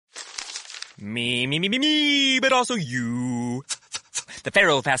Me, but also you. The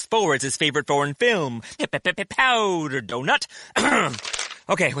Pharaoh fast forwards his favorite foreign film, Powder Donut.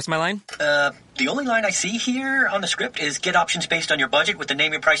 Okay, what's my line? The only line I see here on the script is get options based on your budget with the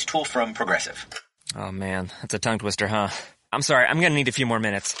Name Your Price tool from Progressive. Oh man, that's a tongue twister, huh? I'm sorry, I'm gonna need a few more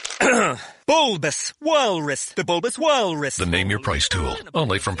minutes. Bulbous Walrus, the Bulbous Walrus. The Name Your Price tool,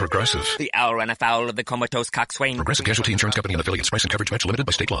 only from Progressive. The owl ran afoul of the comatose coxswain. Progressive Casualty Insurance Company and affiliates. Price and coverage match limited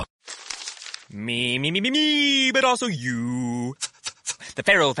by state law. Me, but also you. The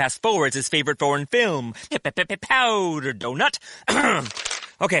Pharaoh fast forwards his favorite foreign film, Powder Donut.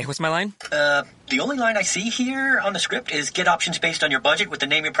 Okay, what's my line? The only line I see here on the script is get options based on your budget with the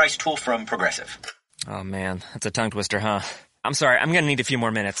Name Your Price tool from Progressive. Oh man, that's a tongue twister, huh? I'm sorry, I'm gonna need a few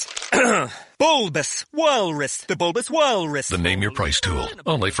more minutes. Bulbous Walrus, the Bulbous Walrus. The Name Your Price tool,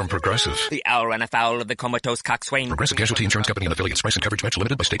 only from Progressive. The owl ran afoul of the comatose coxswain. Progressive Casualty Insurance Company and affiliates. Price and coverage match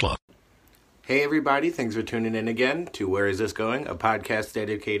limited by state law. Hey everybody, thanks for tuning in again to Where Is This Going? A podcast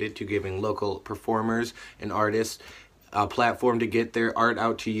dedicated to giving local performers and artists a platform to get their art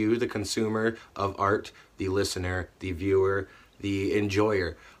out to you, the consumer of art, the listener, the viewer, the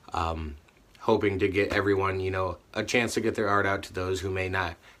enjoyer. Hoping to get everyone, a chance to get their art out to those who may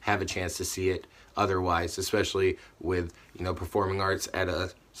not have a chance to see it otherwise, especially with, performing arts at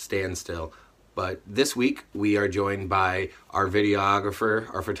a standstill. But this week, we are joined by our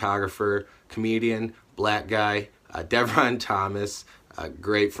videographer, our photographer, comedian, black guy, Devron Thomas, a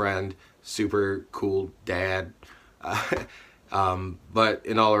great friend, super cool dad, but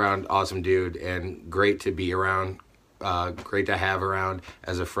an all-around awesome dude, and great to be around. Great to have around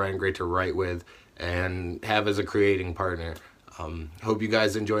as a friend, great to write with, and have as a creating partner. Hope you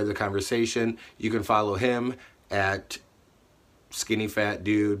guys enjoy the conversation. You can follow him at Skinny Fat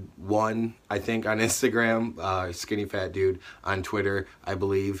Dude 1, I think, on Instagram, Skinny Fat Dude on Twitter, I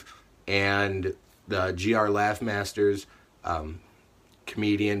believe, and the GR Laugh Masters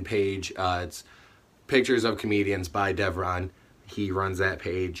comedian page. It's pictures of comedians by Devron. He runs that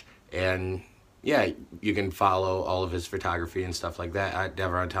page, and yeah, you can follow all of his photography and stuff like that at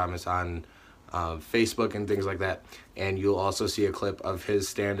Devron Thomas on Facebook and things like that. And you'll also see a clip of his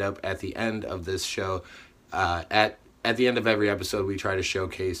stand-up at the end of this show. At the end of every episode, we try to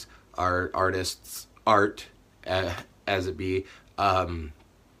showcase our artists' art, as it be,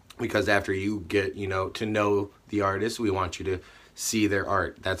 because after you get, to know the artist, we want you to see their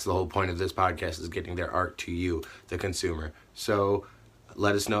art. That's the whole point of this podcast, is getting their art to you, the consumer. So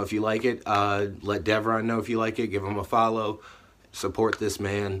let us know if you like it. Let Devron know if you like it. Give him a follow. Support this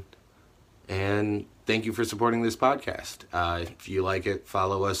man. And thank you for supporting this podcast. If you like it,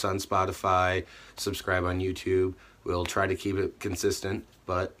 follow us on Spotify. Subscribe on YouTube. We'll try to keep it consistent.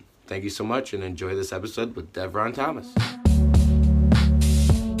 But thank you so much, and enjoy this episode with Devron Thomas.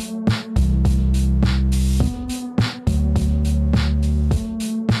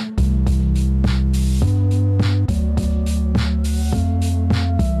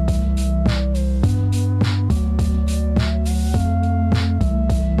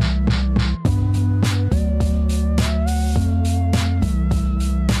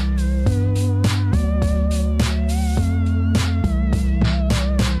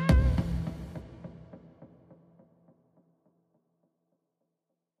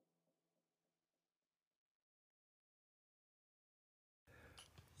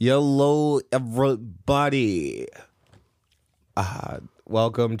 Hello, everybody.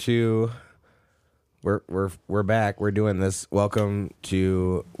 Welcome to. We're back. We're doing this. Welcome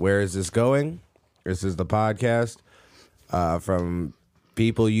to Where Is This Going? This is the podcast from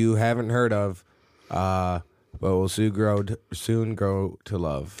people you haven't heard of, but will soon grow to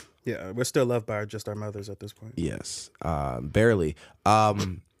love. Yeah, we're still loved by just our mothers at this point. Yes, barely.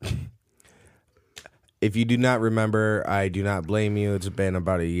 If you do not remember, I do not blame you. It's been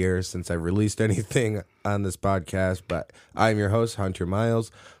about a year since I released anything on this podcast, but I'm your host, Hunter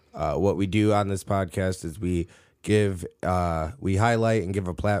Miles. What we do on this podcast is we highlight and give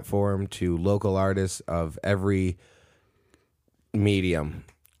a platform to local artists of every medium,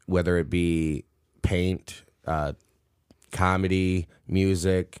 whether it be paint, comedy,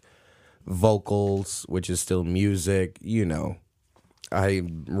 music, vocals, which is still music,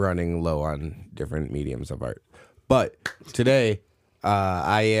 I'm running low on different mediums of art. But today,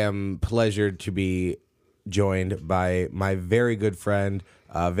 I am pleasured to be joined by my very good friend,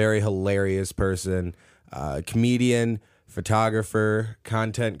 a very hilarious person, comedian, photographer,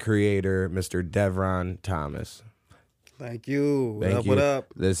 content creator, Mr. Devron Thomas. Thank you. Thank you. What up?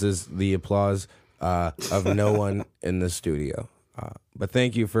 This is the applause of no one in the studio. But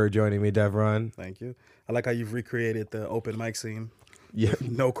thank you for joining me, Devron. Thank you. I like how you've recreated the open mic scene. Yeah.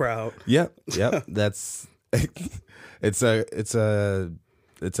 No crowd. Yep. That's it's a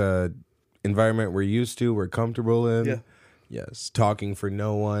environment we're used to, we're comfortable in. Yeah. Yes. Talking for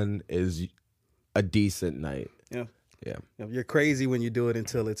no one is a decent night. Yeah. Yeah. You're crazy when you do it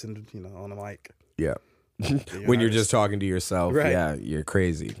until it's on the mic. Yeah. When you're just talking to yourself, Right. yeah, you're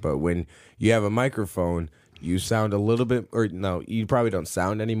crazy. But when you have a microphone, you sound a little bit, or no, you probably don't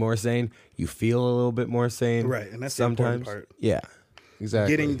sound any more sane. You feel a little bit more sane. Right, and that's the sometimes. important part. Yeah,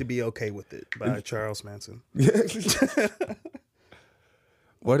 exactly. Getting to be okay with it by Charles Manson.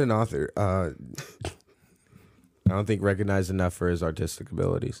 What an author. I don't think recognized enough for his artistic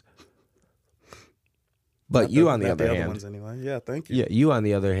abilities. But Not you, on the not other hand, ones anyway. Yeah, thank you. yeah, you on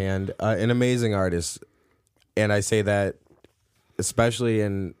the other hand, an amazing artist, and I say that especially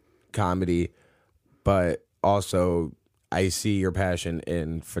in comedy, but also I see your passion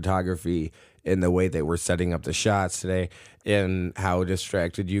in photography, in the way that we're setting up the shots today, and how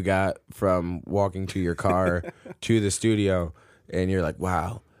distracted you got from walking to your car to the studio, and you're like,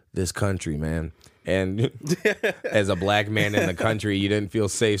 wow, this country, man. And as a black man in the country, you didn't feel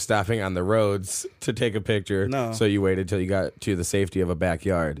safe stopping on the roads to take a picture. No. So you waited till you got to the safety of a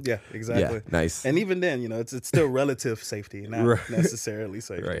backyard. Yeah, exactly. Yeah, nice. And even then, it's still relative safety, not Right. necessarily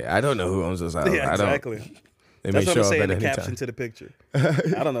safety. Right. I don't know who owns this house. Yeah, exactly. They That's may what show I'm up saying at in the any caption time. to the picture.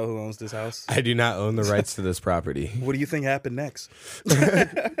 I don't know who owns this house. I do not own the rights to this property. What do you think happened next?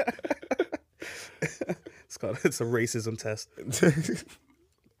 It's a racism test.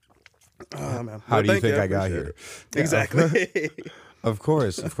 Oh, man. How Well, do you think I I got appreciate here? it. Exactly. Of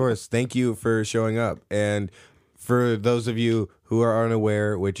course. Thank you for showing up. And for those of you who are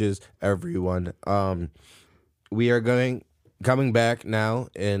unaware, which is everyone, we are coming back now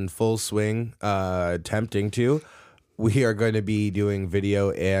in full swing, attempting to. We are going to be doing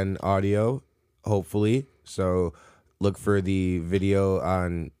video and audio, hopefully. So look for the video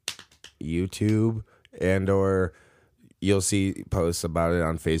on YouTube, and or you'll see posts about it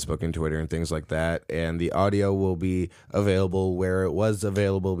on Facebook and Twitter and things like that. And the audio will be available where it was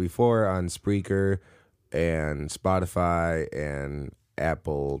available before, on Spreaker and Spotify and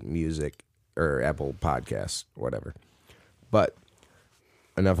Apple Music or Apple Podcasts, whatever. But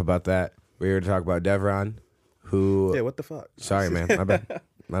enough about that. We're here to talk about Devron, who... Yeah, what the fuck? Sorry, man.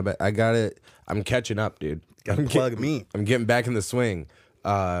 My bad. I got it. I'm catching up, dude. Gotta plug me. I'm getting back in the swing.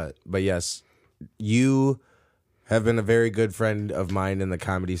 But yes, you have been a very good friend of mine in the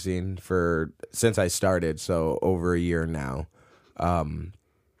comedy scene since I started, so over a year now.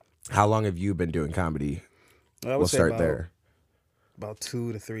 How long have you been doing comedy? I would We'll say start there. About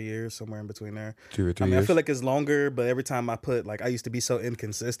 2 to 3 years, somewhere in between there. 2 or 3 I mean, years? I feel like it's longer, but every time I I used to be so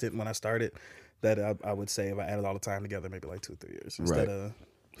inconsistent when I started that I would say if I added all the time together, maybe like 2 or 3 years instead of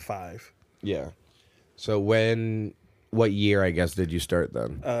 5. Yeah. So what year, I guess, did you start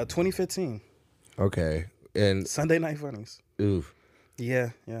then? 2015, Okay. And, Sunday Night Funnies. oof. Yeah.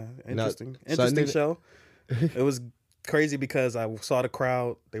 Interesting Sunday- show. It was crazy because I saw the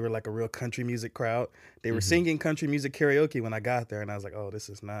crowd. They were like a real country music crowd. They were singing country music karaoke when I got there, and I was like, oh, this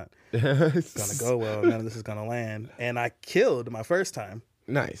is not gonna go well. None of this is gonna land. And I killed my first time.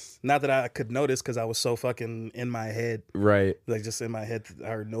 Nice. Not that I could notice because I was so fucking in my head. Right. Like just in my head, I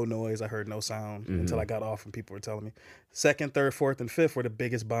heard no noise. I heard no sound until I got off and people were telling me. 2nd, 3rd, 4th, and 5th were the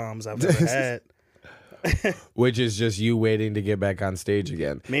biggest bombs I've ever had. Which is just you waiting to get back on stage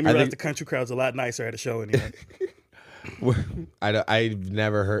again. Made me realize the country crowd's a lot nicer at a show anyway. I've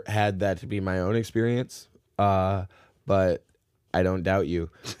never had that to be my own experience, but I don't doubt you.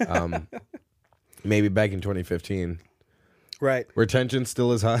 Maybe back in 2015. Right. Where tension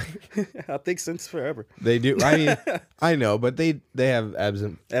still is high. I think since forever. They do. I mean, I know, but they have ebbs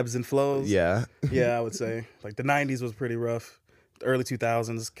and Flows. yeah. Yeah, I would say. Like the 90s was pretty rough. The early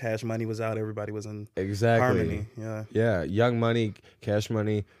 2000s, Cash Money was out. Everybody was in Exactly. harmony. Yeah. Yeah, Young Money, Cash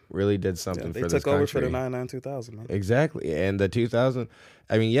Money really did something They for this took over country. for the 99 2000, man. Exactly. And the 2000,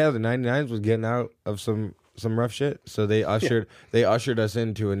 I mean, yeah, the 99s was getting out of some rough shit. So they ushered us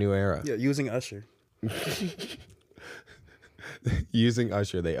into a new era. Yeah, using Usher. Using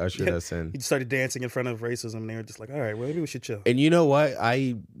Usher, they ushered us in. He started dancing in front of racism, and they were just like, all right, well, maybe we should chill. And you know what?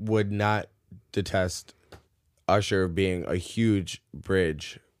 I would not detest Usher being a huge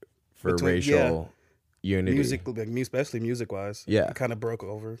bridge for Between- racial unity. Music, like, especially music-wise. Yeah. It kind of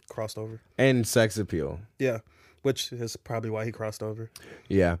crossed over. And sex appeal. Yeah, which is probably why he crossed over.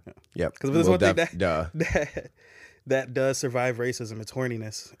 Yeah. Yep. Because there's one thing duh. that does survive racism, it's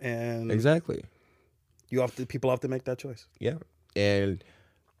horniness. And Exactly. people often make that choice. Yeah. And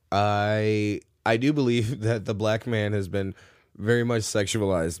I do believe that the black man has been very much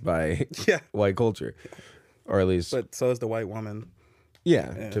sexualized by Yeah. white culture. Or at least But so is the white woman. Yeah,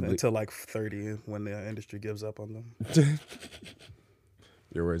 until like 30 when the industry gives up on them.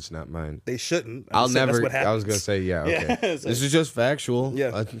 Your words, not mine. They shouldn't. I'll never. That's what happens. I was gonna say, yeah. Okay. Yeah, so- This is just factual.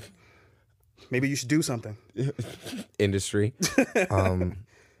 Yeah. Maybe you should do something. Industry.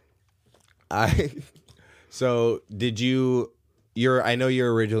 So did you? I know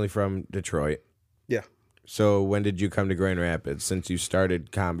you're originally from Detroit. Yeah. So when did you come to Grand Rapids? Since you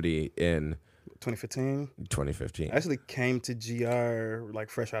started comedy in 2015. 2015. I actually came to GR like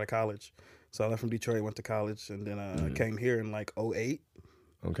fresh out of college. So I left from Detroit, went to college, and then came here in like 08,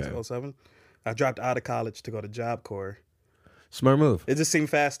 Okay. 07. I dropped out of college to go to Job Corps. Smart move. It just seemed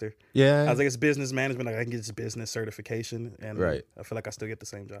faster. Yeah. I was like, it's business management. Like, I can get this business certification, and Right. I feel like I still get the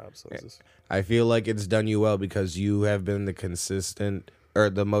same job. So it's just, I feel like it's done you well because you have been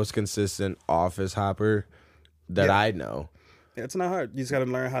the most consistent office hopper that Yeah. I know. yeah, it's not hard. You just got to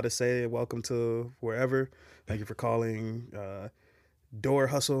learn how to say welcome to wherever. Thank you for calling. Door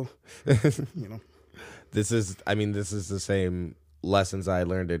hustle. You know, This is the same lessons I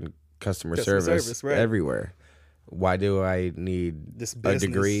learned in customer Customer service, service, right. everywhere. Why do I need this a business,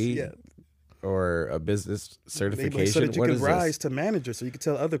 degree yeah. or a business Maybe certification? so that you What can is rise this? to manager, so you can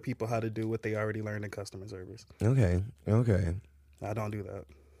tell other people how to do what they already learned in customer service. Okay. I don't do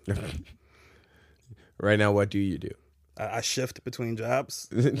that. Right now, what do you do? I shift between jobs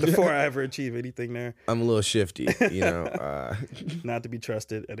before I ever achieve anything there. I'm a little shifty, you know. Not to be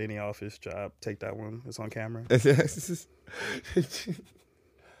trusted at any office job. Take that one. It's on camera.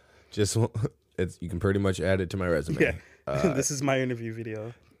 Just you can pretty much add it to my resume. Yeah. This is my interview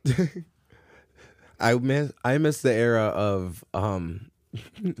video. I miss the era of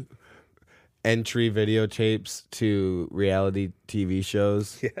entry videotapes to reality TV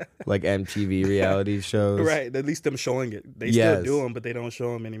shows, Yeah. like MTV reality shows. Right. At least them showing it. They Yes. still do them, but they don't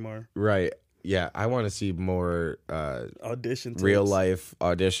show them anymore. Right. Yeah, I want to see more Audition tapes. real life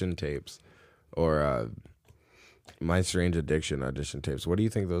audition tapes or My Strange Addiction audition tapes. What do you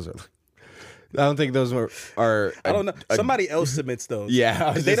think those are? I don't think those are I don't know. Somebody else submits those. Yeah,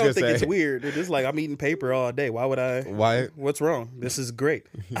 I was Because they just don't gonna think it's say. weird. They're just like, I'm eating paper all day. Why would I? Why? What's wrong? This is great.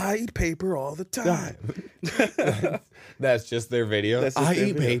 I eat paper all the time. That's just their video. That's just I their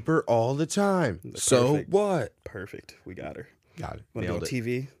eat video. paper all the time. So Perfect. what? Perfect. We got her. Got it. Want to be on Nailed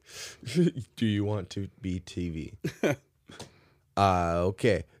TV? it. Do you want to be TV?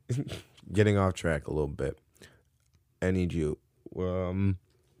 Okay. Getting off track a little bit. I need you.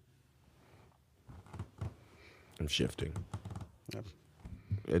 I'm shifting. Yep.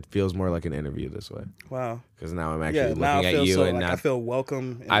 It feels more like an interview this way Wow. because now I'm actually Yeah. Now I looking feel at you so and like not. I feel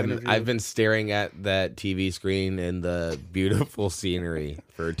welcome. In the I've interview. been staring at that TV screen and the beautiful scenery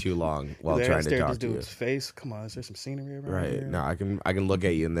for too long while There, trying to stare at talk this to you. dude's face. Come on, is there some scenery around Right. here? No, I can look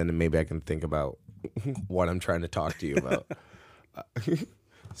at you and then maybe I can think about what I'm trying to talk to you about.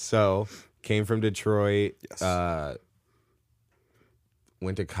 So, came from Detroit. Yes.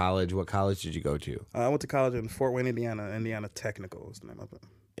 Went to college. What college did you go to? I went to college in Fort Wayne, Indiana. Indiana Technical is the name of it.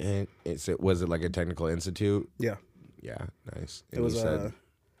 And was it like a technical institute? Yeah. Yeah, nice. It And was you a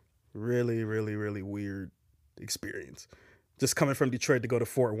really, really, really weird experience. Just coming from Detroit to go to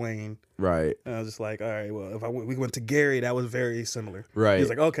Fort Wayne, right. and I was just like, all right, well, if we went to Gary, that was very similar. Right. He was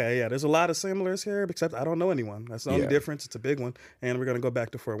like, okay, yeah, there's a lot of similars here, except I don't know anyone. That's the only Yeah. difference. It's a big one, and we're gonna go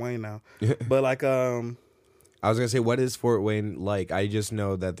back to Fort Wayne now. But like, I was gonna say, what is Fort Wayne like? I just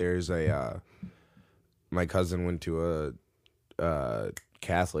know that there's a. My cousin went to a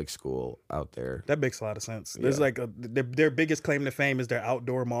Catholic school out there. that makes a lot of sense. There's Yeah. like their biggest claim to fame is their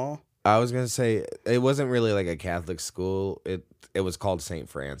outdoor mall. I was gonna say it wasn't really like a Catholic school. It was called St.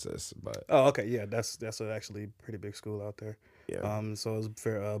 Francis, but Oh, okay, yeah, that's actually pretty big school out there. yeah, So it was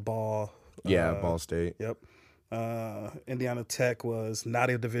for Ball. yeah, Ball State. Yep. Indiana Tech was not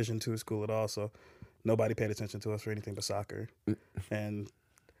a Division II school at all, so nobody paid attention to us for anything but soccer. And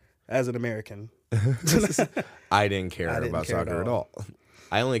as an American, I didn't care I didn't about care at soccer at all. all.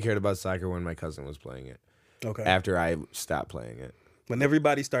 I only cared about soccer when my cousin was playing it. okay. After I stopped playing it. When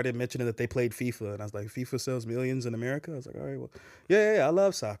everybody started mentioning that they played FIFA, and I was like, FIFA sells millions in America? I was like, all right, well, yeah, I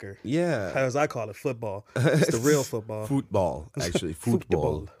love soccer. Yeah, As I call it, football. It's the real football. football actually,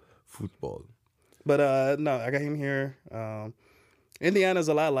 football. But no, I got him here. Indiana's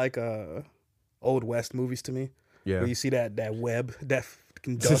a lot like Old West movies to me. Yeah, Where you see that web, that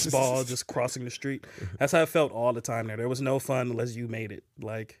fucking dust ball just crossing the street. That's how it felt all the time there. There was no fun unless you made it.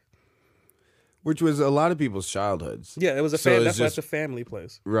 Like, which was a lot of people's childhoods. yeah, it was a So fan. it's That's why just- it's a family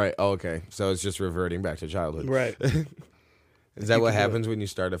place. Right. Oh, okay. So it's just reverting back to childhood. Right. Is that what can do it. happens when you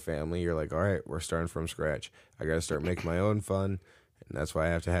start a family? You're like, all right, we're starting from scratch. I got to start making my own fun and that's why I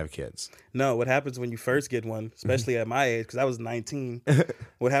have to have kids. No, what happens when you first get one, especially at my age, because I was 19,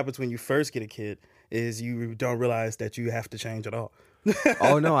 what happens when you first get a kid is you don't realize that you have to change at all.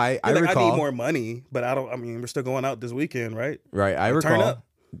 Oh no, I You're like, recall. I need more money, but I mean, we're still going out this weekend, right? Right, I Turn recall. up.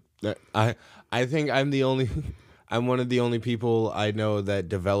 That I think I'm the only. I'm one of the only people I know that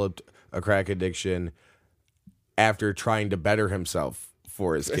developed a crack addiction after trying to better himself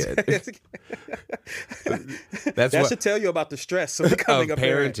for his kid. That's That what should tell you about the stress of becoming of a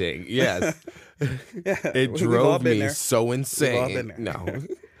parent. parenting. Yes, Yeah, it we've all drove been me there. so all insane. been there. No,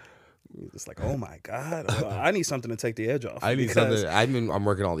 It's like, oh my God, I need something to take the edge off. I need because, something. I'm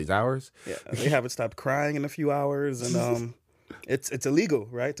working all these hours. Yeah, they haven't stopped crying in a few hours, and it's illegal,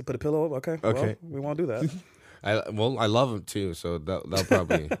 right, to put a pillow over. Okay, Okay. well, we won't do that. I love them too, so they'll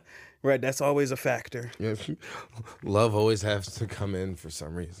probably. Right, that's always a factor. Yeah. Love always has to come in for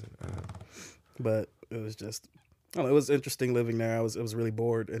some reason. But it was just, I don't know, it was interesting living there. I was really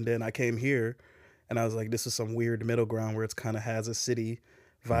bored, and then I came here, and I was like, this is some weird middle ground where it's kind of has a city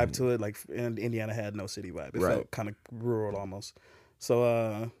vibe to it. Like, and Indiana had no city vibe. It Right. felt kind of rural almost.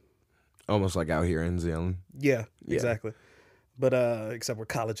 So Almost like out here in Zealand. yeah, Yeah. exactly. But except where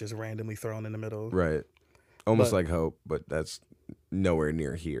college is randomly thrown in the middle. Right. Almost But- like Hope, but that's nowhere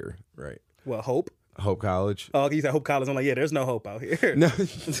near here. Right. Well, Hope. Hope College. Oh, you said Hope College. I'm like, yeah, there's no hope out here. No.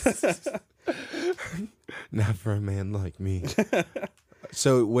 Not for a man like me.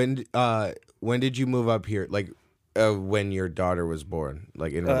 So when did you move up here? Like when your daughter was born?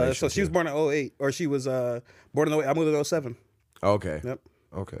 Like in relation So she was to- born in 08, or she was born in 08. I moved in 07. Okay. Yep.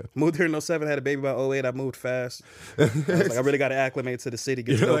 Okay. Moved here in 07, had a baby by 08. I moved fast. I was like, I really got to acclimate to the city.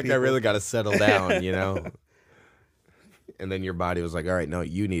 Get to You're know like, I people. really got to settle down, you know? And then your body was like, all right, no,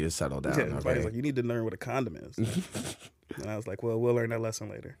 you need to settle down. Yeah, everybody's Okay? like, you need to learn what a condom is. And I was like, well, we'll learn that lesson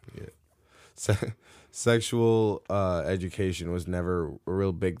later. Sexual education was never a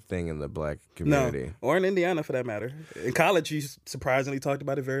real big thing in the black community. No, or in Indiana for that matter. In college, you surprisingly talked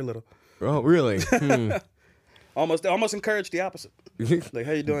about it very little. Oh, really? Almost encouraged the opposite. Like,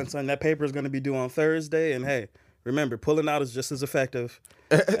 how you doing, son? That paper is going to be due on Thursday, and hey, remember, pulling out is just as effective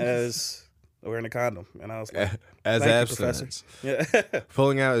as wearing a condom. And I was like, As thank you, Professor. abstinence. Yeah.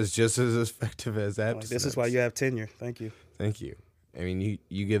 Pulling out is just as effective as Like, abstinence. this is why you have tenure. Thank you. Thank you. I mean,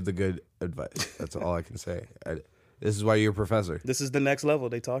 you give the good advice. That's all I can say. This is why you're a professor. This is the next level.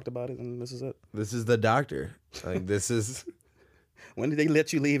 They talked about it, and this is it. This is the doctor. Like, this is... When did they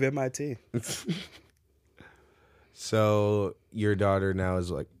let you leave MIT? So your daughter now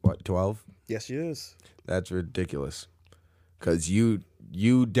is like, what, 12? Yes, she is. That's ridiculous. Because you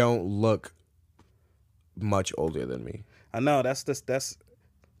don't look much older than me. I know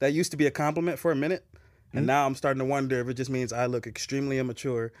that used to be a compliment for a minute, and now I'm starting to wonder if it just means I look extremely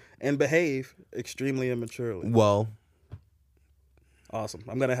immature and behave extremely immaturely. Well, Awesome.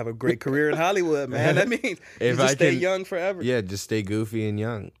 I'm gonna have a great career in Hollywood, man. That means you If just I stay can- young forever. yeah, just stay goofy and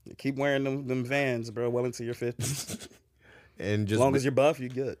young. Keep wearing them Vans, bro, well into your 50s. And As just long as you're buff, you're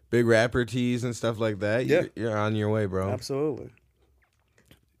good. big rapper tees and stuff like that. Yeah. You're on your way, bro. Absolutely.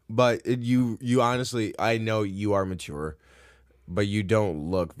 But you honestly, I know you are mature, but you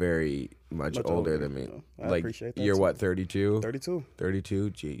don't look very much Much older older, than me. I Like appreciate that you're too. what, 32? 32.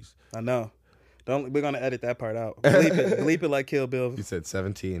 32? Jeez. I know. We're gonna edit that part out. Bleep it. Bleep it like Kill Bill You said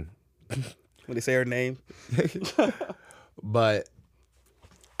 17. when they say her name. But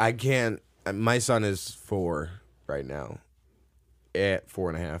I can't. My son is 4 right now. At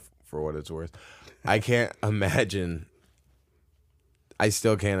 4.5 for what it's worth. I can't imagine. I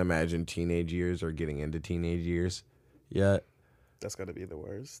still can't imagine teenage years or getting into teenage years yet. That's gonna be the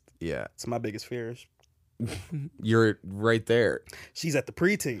worst. Yeah. It's my biggest fear. You're right there. She's at the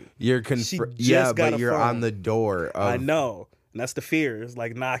preteen. You're She just yeah, got but a you're phone. on the door of I know. And that's the fear. It's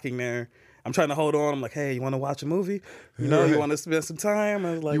like knocking there. I'm trying to hold on. I'm like, hey, you want to watch a movie? You know, you want to spend some time?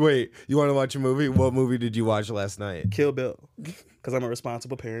 I was like, Wait, you want to watch a movie? What movie did you watch last night? Kill Bill. Because I'm a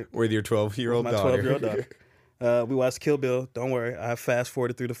responsible parent. With your 12-year-old My daughter. 12-year-old daughter. We watched Kill Bill. Don't worry. I fast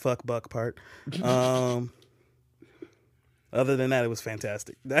forwarded through the fuck buck part. Other than that, it was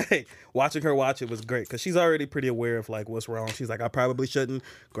fantastic. Hey, watching her watch it was great because she's already pretty aware of like what's wrong. She's like, I probably shouldn't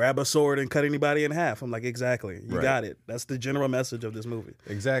grab a sword and cut anybody in half. I'm like, exactly. You Right. got it. That's the general message of this movie.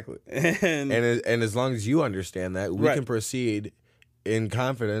 Exactly. And And as long as you understand that, we Right. can proceed in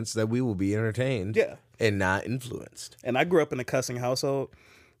confidence that we will be entertained Yeah. and not influenced. And I grew up in a cussing household,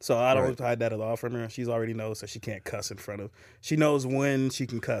 so I don't Right. hide that at all from her. She's already knows that she can't cuss in front of. She knows when she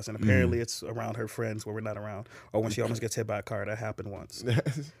can cuss, and apparently it's around her friends where we're not around, or when she almost gets hit by a car. That happened once.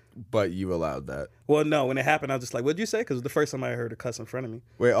 But you allowed that. Well, no, when it happened, I was just like, "What'd you say?" Because it was the first time I heard her cuss in front of me.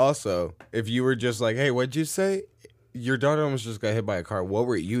 Wait, also, if you were just like, hey, what'd you say? Your daughter almost just got hit by a car. What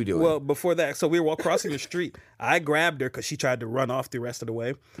were you doing? Well, before that, so we were crossing the street. I grabbed her because she tried to run off the rest of the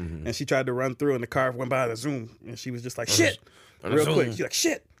way, and she tried to run through, and the car went by the zoom, and she was just like, "Shit!" real quick. She's like,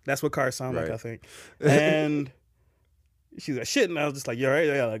 "Shit!" That's what cars sound like, I think. And she's like, "Shit!" And I was just like, "You're right."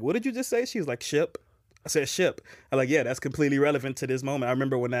 Yeah, like, what did you just say? She was like, "Ship." I said, "Ship." I'm like, "Yeah, that's completely relevant to this moment." I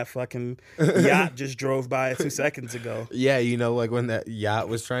remember when that fucking yacht just drove by 2 seconds ago. Yeah, you know, like when that yacht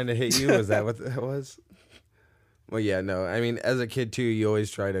was trying to hit you. Was that what that was? Well, yeah, no. I mean, as a kid too, you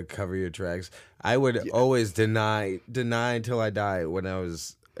always try to cover your tracks. I would always deny until I die when I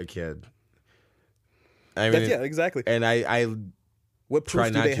was a kid. I mean, Yeah, exactly. And I What try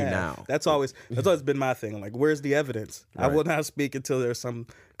proof do not they to have? now. That's always been my thing. I'm like, where's the evidence? I will not speak until there's some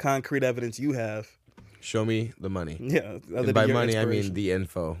concrete evidence you have. Show me the money. Yeah. And by money, I mean the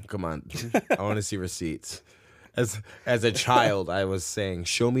info. Come on, I want to see receipts. As a child, I was saying,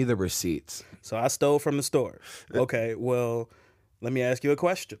 show me the receipts. So I stole from the store. Okay, well, let me ask you a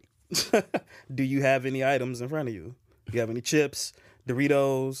question. Do you have any items in front of you? Do you have any chips,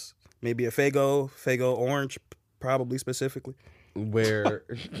 Doritos, maybe a Faygo orange, probably specifically? Where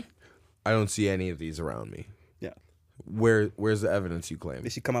I don't see any of these around me. Yeah. Where's the evidence you claim?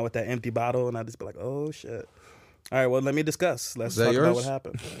 Did she come out with that empty bottle and I just be like, oh shit. All right, well, let me discuss. Let's that talk about yours? what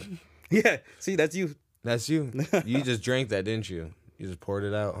happened. Yeah, see, that's you. That's you. You just drank that, didn't you? You just poured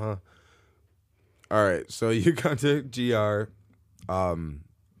it out, huh? All right, so you got to GR, and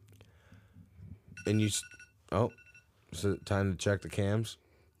you. Oh, is it time to check the cams?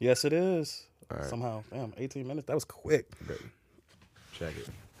 Yes, it is. All right. Somehow, damn, 18 minutes. That was quick. Great. Check it.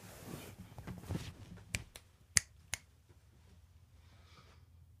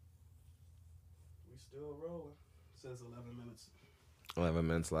 We still rolling. It says 11 minutes. 11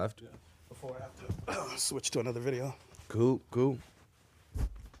 minutes left. Yeah. Before I have to switch to another video. Cool. All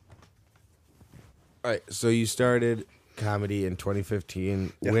right, so you started comedy in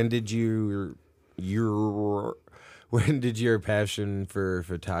 2015. Yeah. When did when did your passion for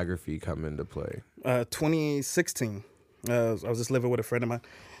photography come into play? 2016. I was just living with a friend of mine,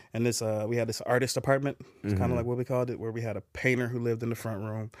 and we had this artist apartment. It's kind of like what we called it, where we had a painter who lived in the front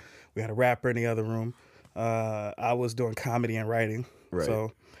room. We had a rapper in the other room. I was doing comedy and writing, Right.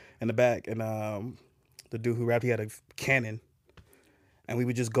 so in the back, and the dude who rapped, he had a Canon. And we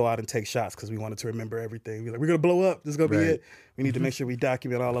would just go out and take shots because we wanted to remember everything. We're like, we're going to blow up. This is going to be Right. it. We need to make sure we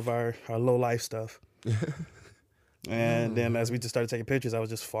document all of our low life stuff. And then as we just started taking pictures, I was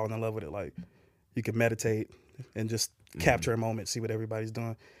just falling in love with it. Like, you can meditate and just capture a moment, see what everybody's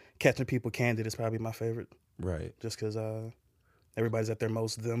doing. Catching people candid is probably my favorite, Right. just because everybody's at their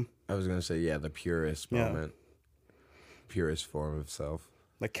most them. I was gonna say, yeah, the purest Yeah. moment, purest form of self.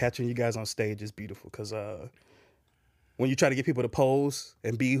 Like, catching you guys on stage is beautiful because when you try to get people to pose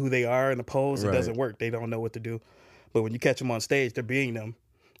and be who they are in the pose, it Right. doesn't work. They don't know what to do. But when you catch them on stage, they're being them.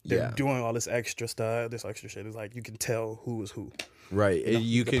 They're Yeah. doing all this extra stuff, this extra shit. It's like you can tell who is who. Right.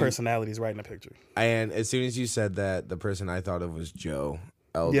 You The can. personality is right in the picture. And as soon as you said that, the person I thought of was Joe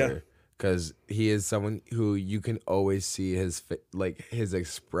Yeah. Elder, because he is someone who you can always see his his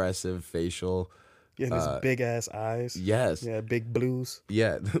expressive facial. Yeah, and his big ass eyes. Yes. Yeah, big blues.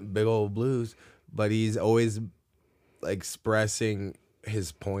 Yeah, big old blues. But he's always expressing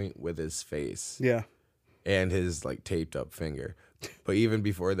his point with his face Yeah. and his like taped up finger. But even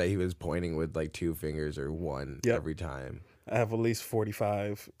before that, he was pointing with like 2 fingers or 1 Yep. every time. I have at least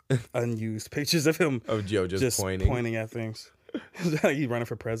 45 unused pictures of him Of Joe just pointing. pointing at things. He's running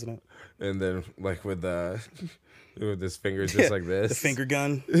for president. And then like with his fingers just like this. The finger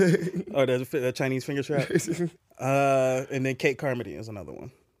gun. Or the Chinese finger trap. And then Kate Carmody is another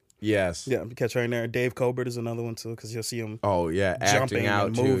one. Yes. Yeah, you catch her in there. Dave Colbert is another one too, because you'll see him Oh yeah, jumping acting out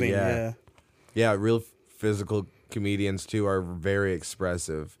and too. moving. Yeah. Yeah, real physical comedians too are very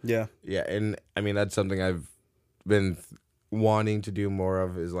expressive. Yeah. Yeah, and I mean that's something I've been wanting to do more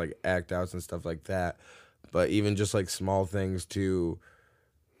of is like act outs and stuff like that. But even just like small things to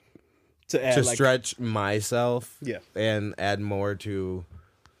To add stretch myself, Yeah. and add more to,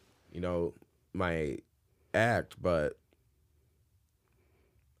 my act. But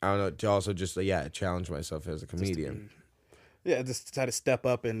I don't know, to also just challenge myself as a comedian. just try to step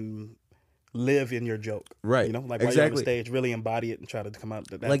up and live in your joke. Right. You know, like while you're on the Exactly. stage, really embody it and try to come out.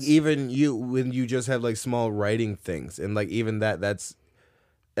 That's, Like even when you just have like small writing things, and like even that's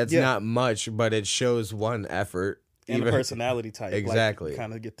Yeah. not much, but it shows one effort and even a personality type. Exactly. Like,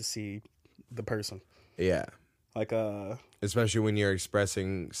 kind of get to see the person. Yeah, Like especially when you're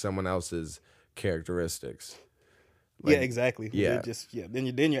expressing someone else's characteristics. yeah, exactly. yeah.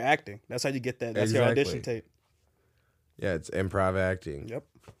 Then you're acting. That's how you get that. That's your audition Exactly. tape. Yeah, it's improv acting. Yep.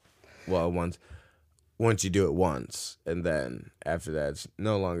 Well, once you do it once, and then after that, it's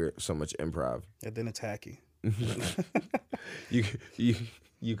no longer so much improv. And then it's hacky.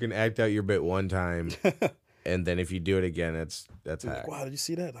 You can act out your bit one time, and then if you do it again, that's hack. Wow, did you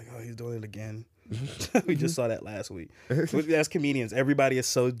see that? Like, oh, he's doing it again. We just saw that last week. As comedians, everybody is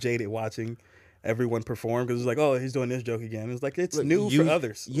so jaded watching everyone perform because it's like, oh, he's doing this joke again. It's like it's new for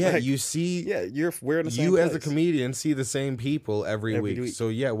others. Yeah, like, you see. Yeah, we're in the same You place. as a comedian see the same people every week. So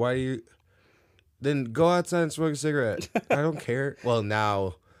yeah, why do you? Then go outside and smoke a cigarette. I don't care. Well,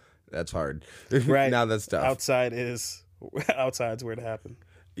 now that's hard. Right now that's tough. Outside's where it happened.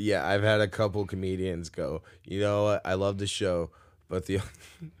 Yeah, I've had a couple comedians go, you know what? I love the show, but the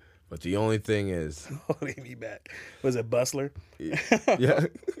only thing is holding me back. Was it Bustler? Yeah.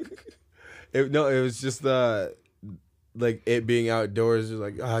 It was just like it being outdoors. Is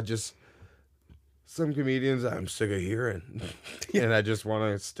like just some comedians I'm sick of hearing, and I just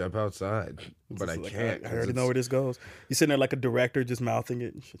want to step outside, but I can't. I already know where this goes. You sitting there like a director, just mouthing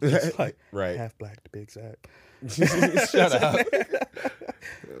it. It's like right. Half black, the big Zach. Shut up.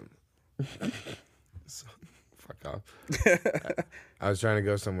 Fuck off. I was trying to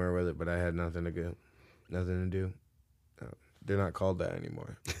go somewhere with it, but I had nothing to do. They're not called that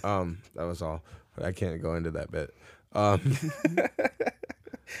anymore. That was all. But I can't go into that bit.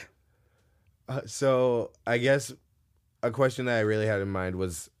 So I guess a question that I really had in mind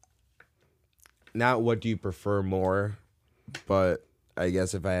was not what do you prefer more, but I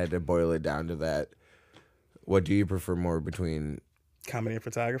guess if I had to boil it down to that, what do you prefer more between comedy and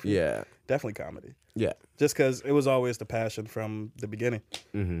photography? Yeah. Definitely comedy. Yeah. Just because it was always the passion from the beginning.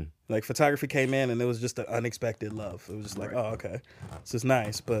 Mm-hmm. Like photography came in and it was just an unexpected love. It was just like, oh, okay, this is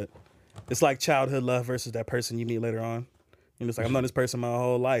nice. But it's like childhood love versus that person you meet later on. And it's like, I've known this person my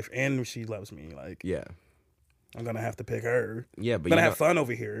whole life and she loves me. Like, yeah, I'm going to have to pick her. Yeah, but I'm going to have fun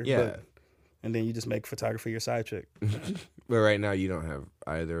over here. Yeah. And then you just make photography your side chick. But right now you don't have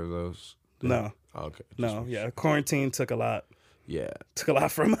either of those? No. Oh, okay. No, yeah. Quarantine took a lot. Yeah. Took a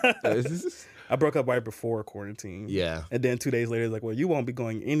lot from us. I broke up right before quarantine. Yeah. And then 2 days later, it's like, well, you won't be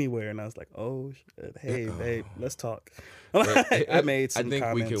going anywhere. And I was like, oh, shit. Hey, babe, let's talk. I made some comments.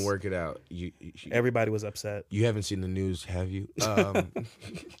 I think we can work it out. Everybody was upset. You haven't seen the news, have you?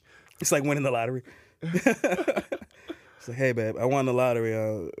 It's like winning the lottery. It's like, hey, babe, I won the lottery.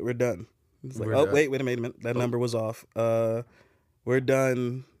 We're done. It's like, We're done. Wait a minute. That number was off. We're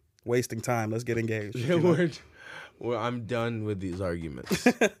done wasting time. Let's get engaged. Yeah, well, I'm done with these arguments.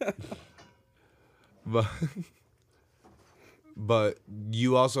 But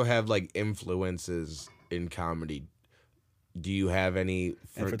you also have like influences in comedy. Do you have any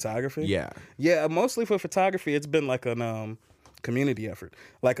in photography? Yeah, mostly for photography. It's been like a community effort.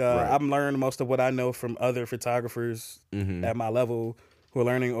 Like Right. I've learned most of what I know from other photographers at my level who are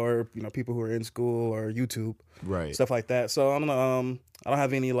learning, or people who are in school or YouTube, right. stuff like that. So I don't know. I don't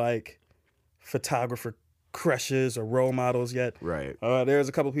have any like photographer crushes or role models yet. Right. There's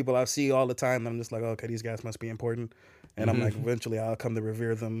a couple of people I see all the time. And I'm just like, okay, these guys must be important. And I'm like, eventually I'll come to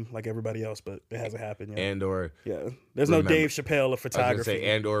revere them like everybody else, but it hasn't happened yet. And or there's no Dave Chappelle of I was photography. gonna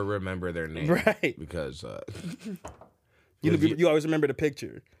say, and or remember their name, Right. Because you always remember the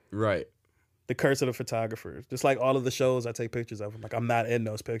picture. right, The curse of the photographer. Just like all of the shows I take pictures of. Like I'm not in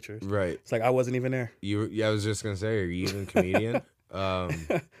those pictures. right. It's like I wasn't even there. I was just gonna say, are you even a comedian?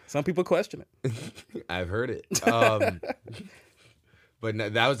 Some people question it. I've heard it. But no,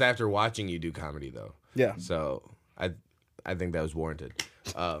 that was after watching you do comedy, though. Yeah. So I think that was warranted.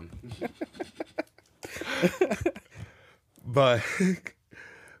 But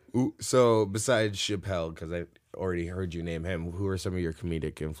so besides Chappelle, because I already heard you name him, who are some of your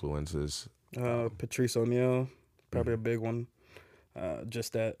comedic influences? Patrice O'Neal, probably a big one.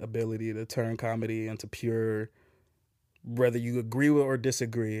 Just that ability to turn comedy into pure, whether you agree with or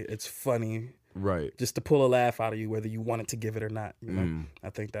disagree, it's funny. Right. Just to pull a laugh out of you, whether you wanted to give it or not. You know? I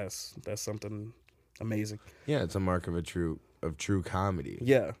think that's something amazing. Yeah, it's a mark of true comedy.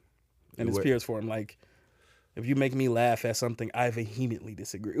 Yeah, in its purest form. Like, if you make me laugh at something I vehemently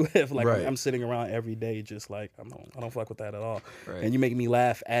disagree with, like Right. I'm sitting around every day, just like I don't fuck with that at all. Right. And you make me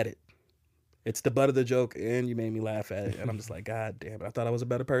laugh at it. It's the butt of the joke, and you made me laugh at it, and I'm just like, God damn it! I thought I was a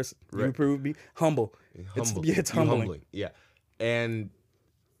better person. You Right. proved me humble. It's humbling. Yeah, and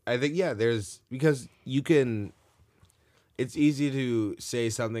I think there's because you can. It's easy to say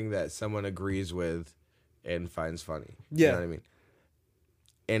something that someone agrees with and finds funny. Yeah. You know what I mean?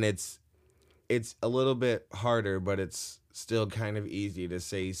 And it's a little bit harder, but it's still kind of easy to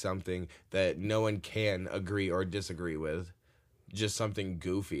say something that no one can agree or disagree with. Just something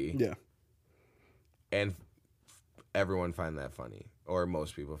goofy. Yeah. And everyone find that funny, or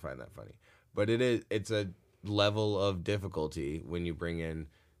most people find that funny. but it's a level of difficulty when you bring in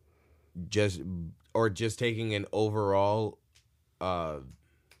just taking an overall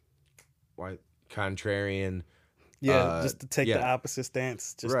contrarian. Yeah, just to take yeah. the opposite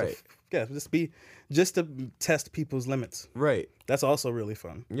stance. Just Right. just to test people's limits. Right. That's also really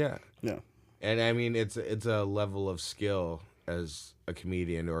fun. Yeah. Yeah. And I mean, it's a level of skill as a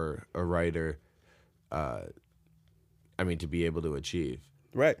comedian or a writer. I mean, to be able to achieve.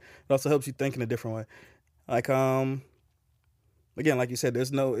 Right. It also helps you think in a different way. Like, again, like you said,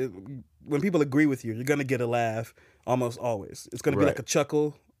 when people agree with you, you're gonna get a laugh almost always. It's gonna be Right. like a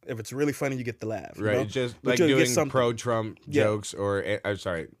chuckle. If it's really funny, you get the laugh. you Right. know? Just But like you'll get doing something. pro-Trump Yeah. jokes or I'm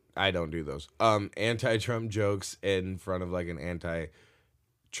sorry, I don't do those. Anti-Trump jokes in front of like an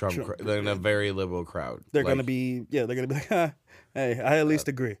anti-Trump in a very liberal crowd. They're Like, gonna be like, hey, I at least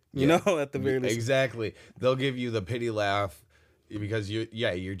agree. You know, at the very least. Exactly. They'll give you the pity laugh because your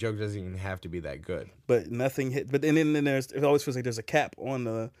joke doesn't even have to be that good. But nothing hit. But then it always feels like there's a cap on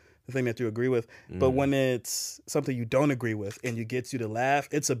the thing that you agree with. But Mm-hmm. when it's something you don't agree with and you get you to laugh,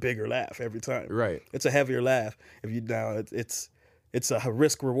 it's a bigger laugh every time. Right. It's a heavier laugh. If you now it's a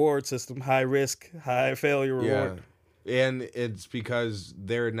risk reward system, high risk, high failure reward. Yeah. And it's because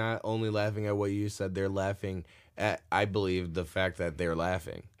they're not only laughing at what you said, they're laughing at, I believe, the fact that they're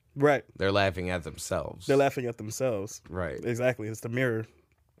laughing. Right. They're laughing at themselves. They're laughing at themselves. Right. Exactly. It's the mirror.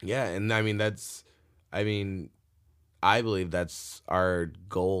 Yeah, and I mean, I believe that's our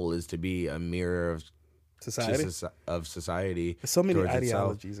goal, is to be a mirror of Society. society. There's so many towards itself.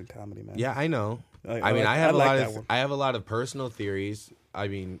 ideologies in comedy, man. Yeah, I know. I I like have that one. I have a lot of personal theories. I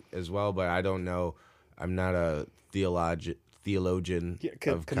mean, as well, but I don't know. I'm not a theologian Yeah,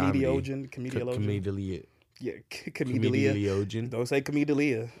 of comedy. comediologian. Yeah, comedilia. Comediologian. Don't say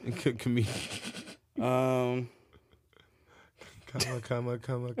comedia.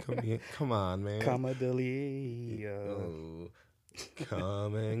 Come on, man. Comedia. Oh,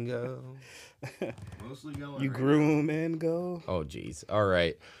 come and go. Mostly going. You groom and go. Oh, jeez. All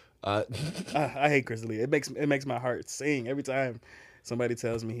right. I hate Chris D'Elia. It makes my heart sing every time somebody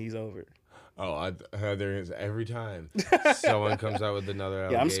tells me he's over. There is every time someone comes out with another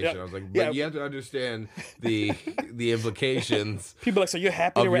Yeah, allegation. I was like, but you have to understand the implications. People are like, so you're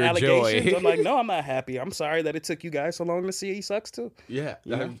happy Of there were your allegations? joy. I'm like, no, I'm not happy. I'm sorry that it took you guys so long to see he sucks too. Yeah,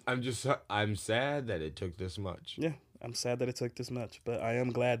 Yeah. I'm sad that it took this much. Yeah, I'm sad that it took this much, but I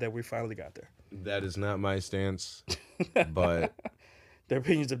am glad that we finally got there. That is not my stance, but The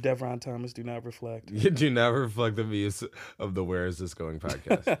opinions of Devron Thomas do not reflect. you do not reflect the views of the Where Is This Going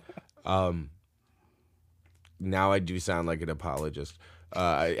podcast. Now I do sound like an apologist.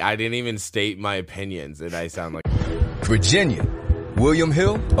 I didn't even state my opinions, and I sound like Virginia, William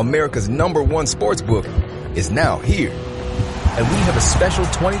Hill, America's #1 sports book, is now here. And we have a special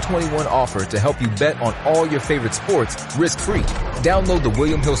 2021 offer to help you bet on all your favorite sports risk-free. Download the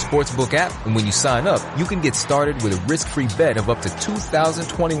William Hill Sportsbook app, and when you sign up, you can get started with a risk-free bet of up to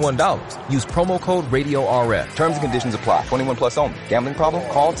 $2,021. Use promo code RadioRF. Terms and conditions apply. 21 plus only. Gambling problem?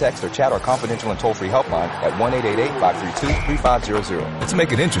 Call, text, or chat our confidential and toll-free helpline at 1-888-532-3500. Let's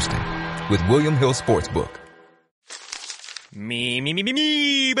make it interesting with William Hill Sportsbook.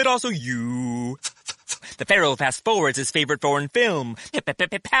 Me, but also you. The Pharaoh fast forwards his favorite foreign film,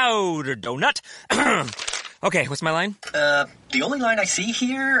 Powder Donut. Okay, what's my line? The only line I see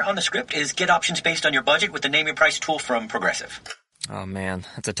here on the script is get options based on your budget with the name your price tool from Progressive. Oh man,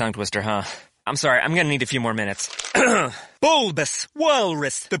 that's a tongue twister, huh? I'm sorry, I'm gonna need a few more minutes. Bulbous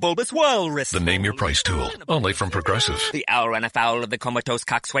Walrus, the Bulbous Walrus. The Name Your Price tool. Only from Progressive. The owl ran afoul of the comatose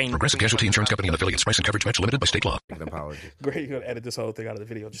coxswain. Progressive Casualty Insurance Company and affiliates. Price and coverage match limited by state law. an apology. Great, you're gonna edit this whole thing out of the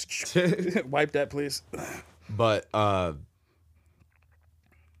video. Just wipe that, please. But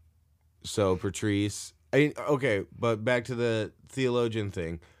so Patrice, okay, but back to the theologian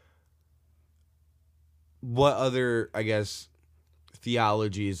thing. What other, I guess,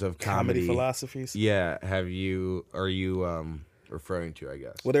 theologies of comedy philosophies. Yeah, are you referring to, I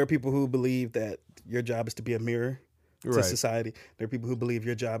guess? Well, there are people who believe that your job is to be a mirror to Right. society. There are people who believe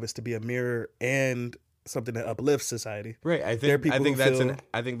your job is to be a mirror and something that uplifts society. Right. I There are think people who feel-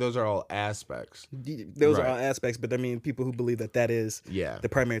 I think those are all aspects. Those are Right. all aspects, but I mean, people who believe that is Yeah. the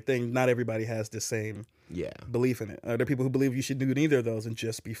primary thing. Not everybody has the same Yeah. belief in it. There are people who believe you should do neither of those and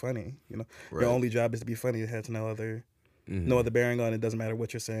just be funny. You know, Right. your only job is to be funny. It has no other bearing on it. It doesn't matter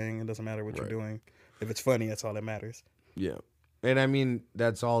what you're saying. It doesn't matter what you're doing. If it's funny, that's all that matters. Yeah. And I mean,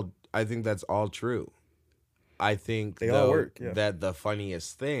 I think that's all true. I think They all work, yeah. that the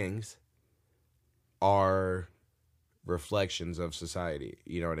funniest things are reflections of society.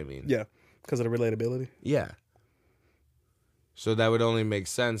 You know what I mean? Yeah, because of the relatability. Yeah. So that would only make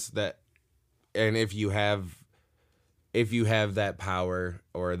sense that And if you have that power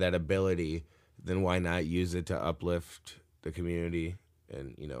or that ability, then why not use it to uplift the community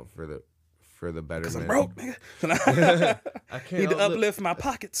and, for the betterment. Because I'm broke, nigga. I can't Need to uplift my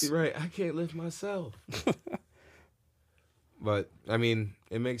pockets. Right, I can't lift myself. But I mean,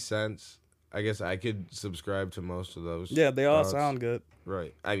 it makes sense. I guess I could subscribe to most of those. Yeah, they all thoughts. sound good.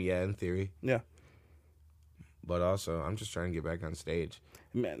 Right. I mean, yeah, in theory. Yeah. But also, I'm just trying to get back on stage.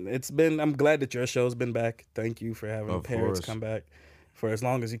 Man, I'm glad that your show's been back. Thank you for having Of Parrots course. come back for as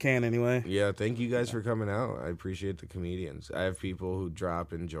long as you can anyway. Yeah, thank you guys for coming out. I appreciate the comedians. I have people who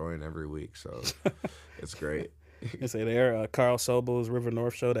drop and join every week, so it's great. I say there, Carl Sobel's River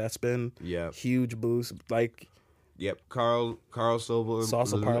North show, that's been huge boost. Like, yep, Carl Sobel,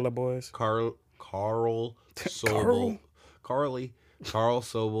 Salsa Parlor Boys. Carl Sobel, Carl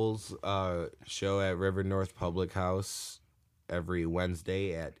Sobel's show at River North Public House every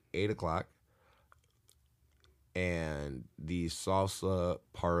Wednesday at 8:00, and the Salsa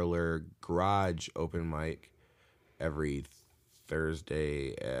Parlor Garage open mic every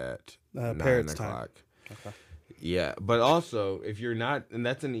Thursday at 9 Parrots o'clock. time. Okay. Yeah, but also if you're not, and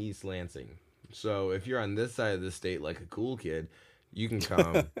that's in East Lansing, so if you're on this side of the state like a cool kid, you can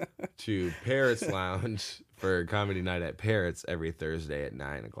come to Parrots Lounge for comedy night at Parrots every Thursday at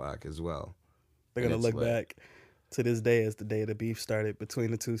 9 o'clock as well. They're going to look back to this day as the day the beef started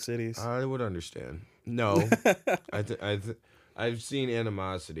between the two cities. I would understand. No, I've seen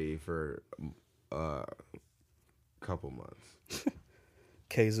animosity for a couple months.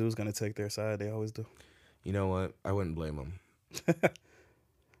 KZoo's going to take their side. They always do. You know what? I wouldn't blame them.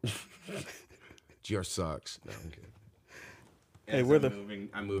 GR sucks. No, I'm kidding. Hey,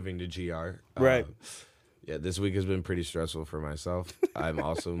 I'm moving to GR. Right. Yeah, this week has been pretty stressful for myself. I'm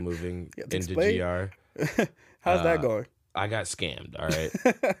also moving into explain. GR. How's that going? I got scammed. All right.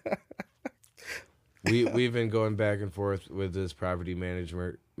 We've been going back and forth with this property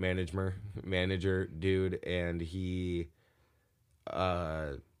manager dude, and he,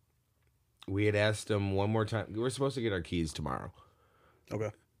 we had asked him one more time. We're supposed to get our keys tomorrow.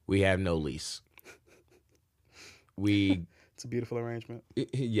 Okay. We have no lease. It's a beautiful arrangement.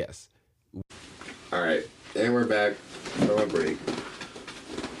 Yes. All right, and we're back from a break.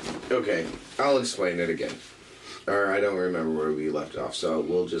 Okay, I'll explain it again. Or I don't remember where we left off, so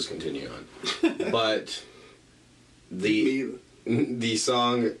we'll just continue on. But the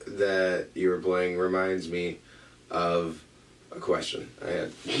song that you were playing reminds me of a question I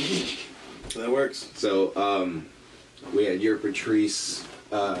had. That works. So, we had your Patrice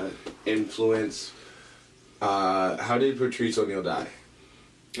influence. How did Patrice O'Neal die?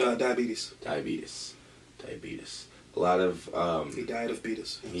 Diabetes. Diabetes. A lot of... he died of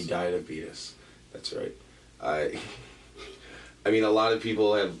beatus. He died of beatus. That's right. I mean, a lot of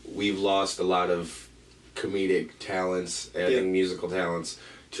people we've lost a lot of comedic talents and musical talents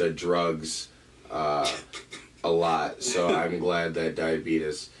to drugs a lot. So I'm glad that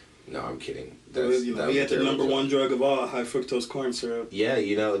diabetes... No, I'm kidding. He had the number one drug of all, high fructose corn syrup. Yeah,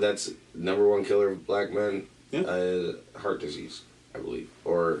 that's number one killer of black men. Yeah. Heart disease, I believe.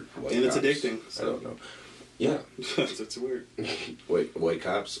 Or white and cops. It's addicting. So. I don't know. Yeah. That's weird. White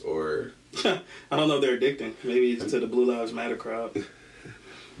cops or... I don't know if they're addicting. Maybe it's to the Blue Lives Matter crowd.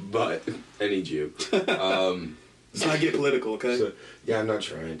 But any Jew. Let's not get political, okay? So, yeah, I'm not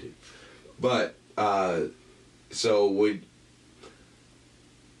trying to. But, so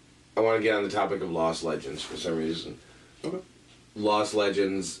I want to get on the topic of lost legends for some reason. Okay. Lost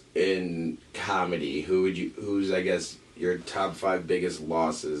legends in comedy. Who's I guess your top 5 biggest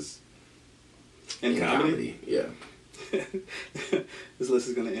losses in comedy? Yeah. This list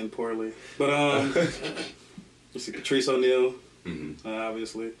is gonna end poorly, but you see Patrice O'Neal,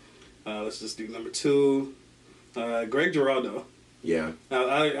 obviously. Let's just do number 2. Greg Giraldo. Yeah.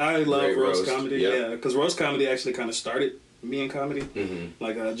 I love Great roast comedy. Yep. Yeah, because roast comedy actually kind of started me in comedy. Mm-hmm.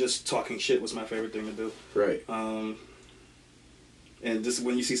 Like just talking shit was my favorite thing to do. Right. And just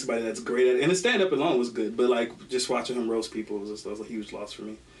when you see somebody that's great at it, and his stand up alone was good, but like just watching him roast people was a huge loss for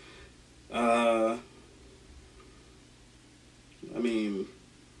me. I mean,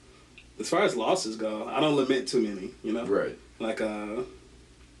 as far as losses go, I don't lament too many, you know? Right. Like,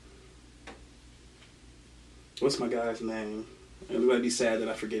 what's my guy's name? Everybody be sad that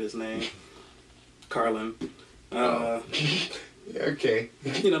I forget his name. Carlin. Okay.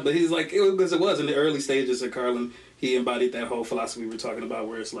 But he's like, because it was in the early stages of Carlin, he embodied that whole philosophy we were talking about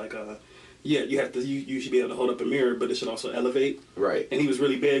where it's like, you should be able to hold up a mirror, but it should also elevate. Right. And he was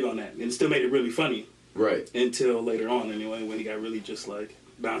really big on that, and it still made it really funny. Right. Until later on, anyway, when he got really just like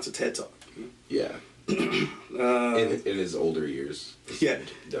bounce a TED Talk. Yeah. in his older years. Yeah.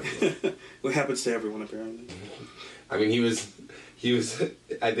 Definitely. What happens to everyone, apparently. I mean, he was,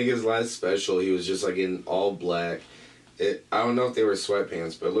 I think his last special, he was just like in all black. I don't know if they were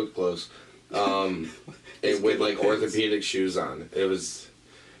sweatpants, but it looked close. And with like orthopedic shoes on. It was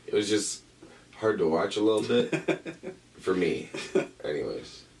just hard to watch a little bit for me.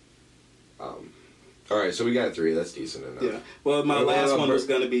 Anyways. All right, so we got 3. That's decent enough. Yeah. Well, my last one was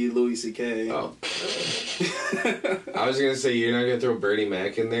going to be Louis C.K. Oh. I was going to say, you're not going to throw Bernie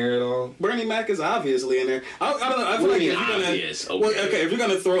Mac in there at all? Bernie Mac is obviously in there. I don't know. I feel like if you're obvious? Gonna, okay, if you're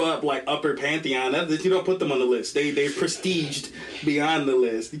going to throw up like Upper Pantheon, you don't put them on the list. They prestiged beyond the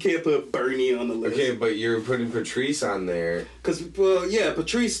list. You can't put Bernie on the list. Okay, but you're putting Patrice on there. Because, well, yeah,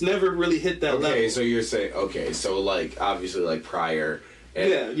 Patrice never really hit that level. Okay, so you're saying, so like, obviously like Pryor. And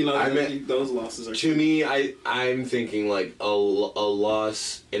yeah, you know, those losses are... To me, I'm thinking like a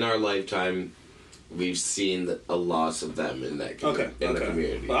loss in our lifetime. We've seen a loss of them in that the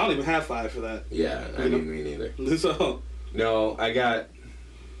community. Well, I don't even have 5 for that. Yeah, I mean, me neither. So... No,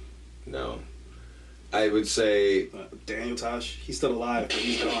 I would say... Daniel Tosh, he's still alive, but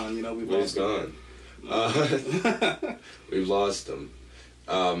he's gone. You know, he's gone. We've lost him.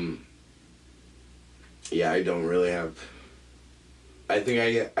 Yeah, I don't really have... I think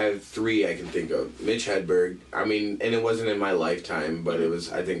I have 3 I can think of. Mitch Hedberg. I mean, and it wasn't in my lifetime, but it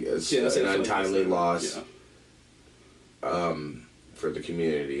was. I think it's an untimely loss. Yeah. For the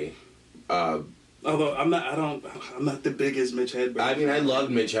community. Although I'm not the biggest Mitch Hedberg. I mean, I love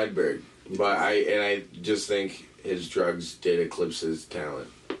Mitch Hedberg, but I just think his drugs did eclipse his talent.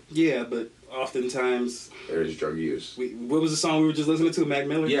 Yeah, but oftentimes there's drug use. What was the song we were just listening to, Mac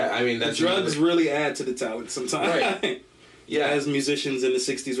Miller? Yeah, I mean that's the drugs really add to the talent sometimes. Right. Yeah, as musicians in the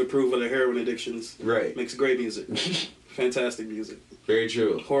 '60s would prove with their heroin addictions. Right. Makes great music. Fantastic music. Very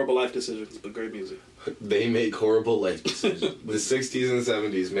true. Horrible life decisions, but great music. They make horrible life decisions. The '60s and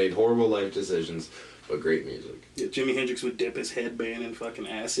 '70s made horrible life decisions, but great music. Yeah, Jimi Hendrix would dip his headband in fucking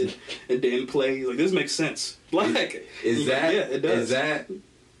acid and then play. He's like, this makes sense. Black. Is that? Yeah, it does. Is that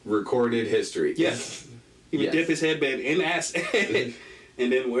recorded history? Yes. He would dip his headband in acid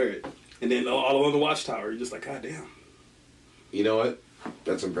and then wear it. And then all along the Watchtower, you're just like, God damn. You know what?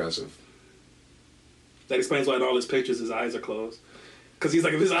 That's impressive. That explains why in all his pictures his eyes are closed. Because he's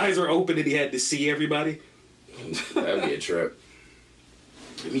like, if his eyes were open and he had to see everybody. That'd be a trip.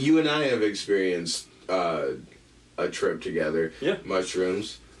 You and I have experienced a trip together. Yeah.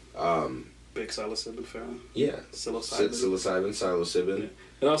 Mushrooms. Big psilocybin fan. Yeah. Psilocybin. Psilocybin. Yeah.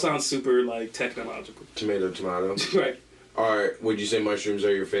 It all sounds super, like, technological. Tomato. Right. Would you say mushrooms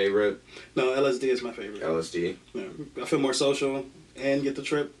are your favorite? No, LSD is my favorite. LSD? Yeah. I feel more social and get the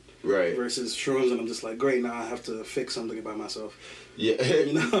trip. Right. Versus shrooms, and I'm just like, great, now I have to fix something by myself. Yeah.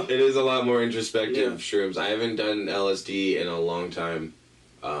 You know? It is a lot more introspective, shrooms. I haven't done LSD in a long time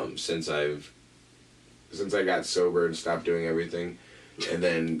since I got sober and stopped doing everything. And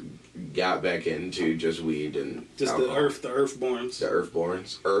then got back into just weed and just alcohol. the Earthborns. The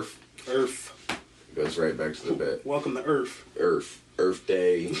Earthborns. Earth. Goes right back to the bit. Welcome to Earth. Earth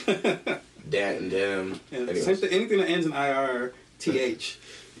Day. Dat and Dem. Yeah, anything that ends in IRTH.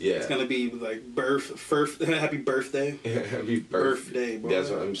 Yeah. It's gonna be like happy birthday. Happy birthday, boy. That's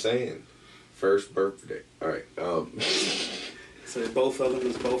what I'm saying. First birthday. Alright. So both of them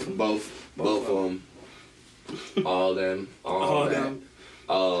is both of them? Both of them. All them. All that. Them.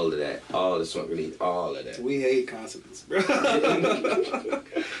 All of that. All the smoke we need. All of that. We hate consonants, bro.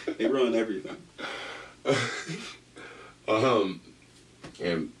 They ruin everything.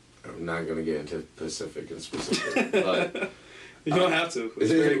 And I'm not gonna get into Pacific and specific, but you don't have to.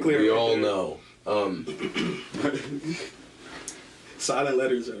 It's very clear. We all know. Silent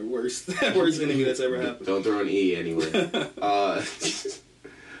letters are worst enemy that's ever happened. Don't throw an E anywhere.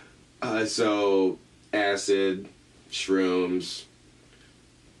 So acid, shrooms.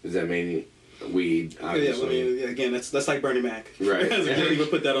 Does that mean weed? Obviously. Yeah, I mean, again, that's like Bernie Mac. Right. You can't even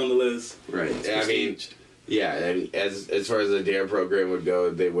put that on the list. Right. I mean, yeah. And as far as the dare program would go,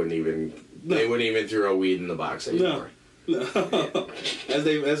 they wouldn't even throw weed in the box anymore. No. Yeah.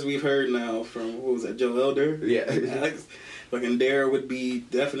 As we've heard now from what was that, Joe Elder? Yeah. Alex, fucking Dare would be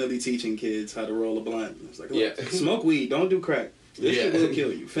definitely teaching kids how to roll a blunt. It's like, look, smoke weed, don't do crack. This shit will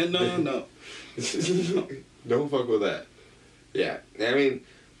kill you. Fentanyl, no. Don't fuck with that. Yeah, I mean,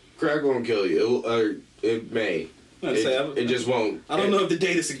 crack won't kill you. It may. It just won't. I don't know if the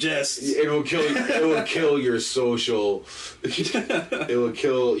data suggests it will kill. It will kill your social. It will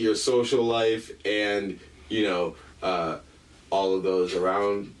kill your social life, and all of those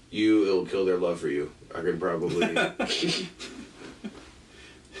around you. It will kill their love for you. I could probably. I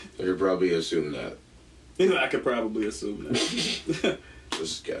could probably assume that. I could probably assume that.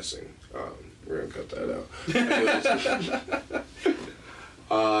 Just guessing. We're gonna cut that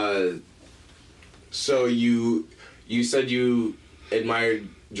out. So you said you admired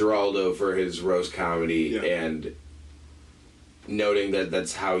Geraldo for his roast comedy, and noting that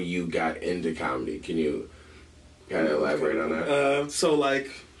that's how you got into comedy. Can you kind of elaborate on that? So like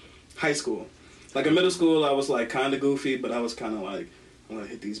high school, like in middle school, I was like kind of goofy, but I was kind of like, I'm gonna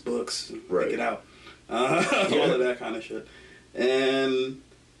hit these books and pick it out, all of that kind of shit. And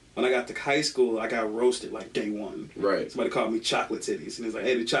when I got to high school, I got roasted like day one. Right. Somebody called me chocolate titties, and he was like,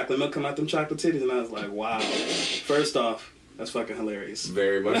 "Hey, did chocolate milk come out them chocolate titties?" And I was like, "Wow." First off, that's fucking hilarious.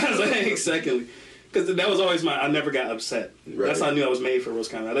 Very much. I was like, secondly, because that was always I never got upset. Right. That's how I knew I was made for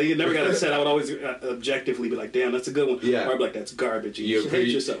roast comedy. I never got upset. I would always objectively be like, "Damn, that's a good one." Yeah. Or I'd be like, "That's garbage." You hate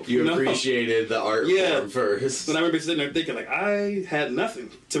yourself. You appreciated the art form first. And I remember sitting there thinking, like, I had nothing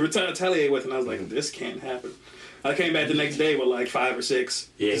to retaliate with, and I was like, this can't happen. I came back the next day with like 5 or 6.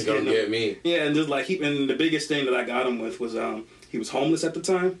 He ain't gonna get me. Yeah, and just like and the biggest thing that I got him with was he was homeless at the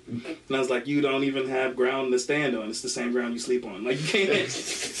time, and I was like, you don't even have ground to stand on. It's the same ground you sleep on. Like you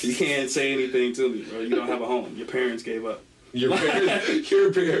can't say anything to me, bro. You don't have a home. Your parents gave up. Your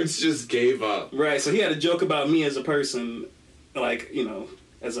parents just gave up. Right. So he had a joke about me as a person, like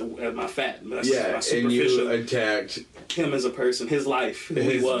as my fat. That's my superficial. And you attacked him as a person, his life, who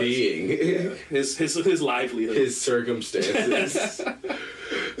his he was. being, his livelihood, his circumstances.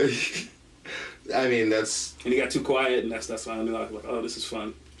 I mean, that's. And he got too quiet, and that's when I knew I was like, oh, this is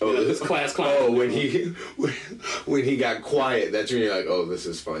fun. Oh, this class clown. Oh, when he got quiet, that's when you're like, oh, this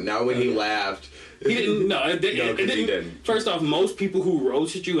is fun. Now when he laughed. He didn't. No, it he didn't. First off, most people who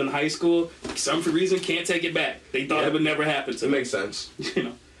roasted you in high school, for some reason, can't take it back. They thought it would never happen to them. It makes sense.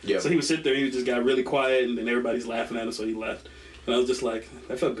 Yeah. So he would sit there, and he just got really quiet, and then everybody's laughing at him, so he left. And I was just like,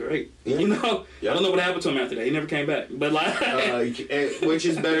 that felt great. Yeah. I don't know what happened to him after that. He never came back. But like, which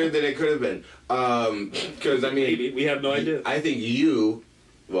is better than it could have been. Because I mean, maybe we have no idea. I think you,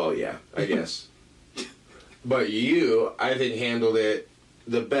 well, yeah, I guess. But you, I think, handled it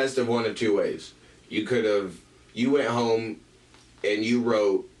the best of one of two ways. You went home and you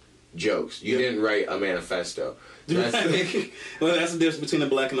wrote jokes. You didn't write a manifesto. Well, that's the difference between the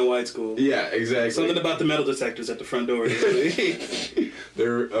black and the white school. Yeah, exactly. Something about the metal detectors at the front door.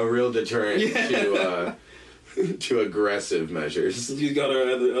 They're a real deterrent to aggressive measures. You go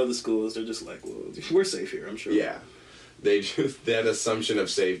to other schools, they're just like, well, we're safe here, I'm sure. Yeah. That assumption of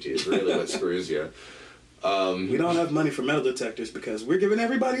safety is really what screws you. We don't have money for metal detectors because we're giving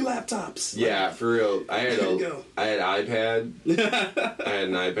everybody laptops. Yeah, for real. I had an iPad. I had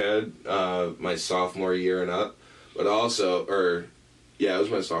an iPad my sophomore year and up. But also, it was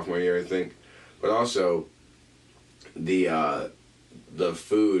my sophomore year, I think. But also, the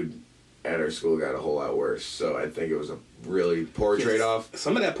food at our school got a whole lot worse. So I think it was a really poor trade-off.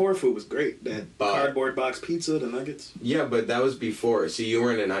 Some of that poor food was great. That cardboard box pizza, the nuggets. Yeah, but that was before. See, you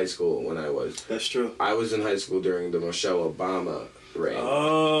weren't in high school when I was. That's true. I was in high school during the Michelle Obama reign.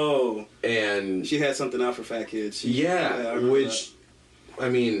 Oh. And she had something out for fat kids. I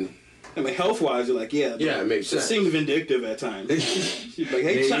mean, health-wise, you're like, yeah, it makes sense. It seemed vindictive at times. She's like,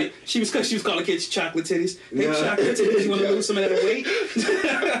 hey, she was calling kids chocolate titties. Hey, chocolate titties, you want to lose some of that weight?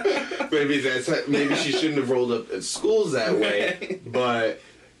 Maybe she shouldn't have rolled up at schools that way, but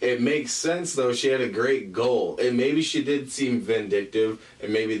it makes sense though. She had a great goal, and maybe she did seem vindictive,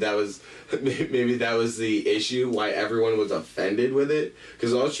 and maybe that was the issue why everyone was offended with it,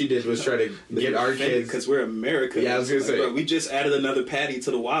 because all she did was try to get our kids, because we're America. Yeah, I was gonna say, bro, we just added another patty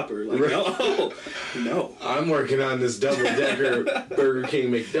to the Whopper. Like, no, I'm working on this double-decker Burger King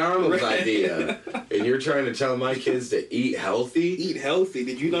McDonald's idea, and you're trying to tell my kids to eat healthy. Eat healthy.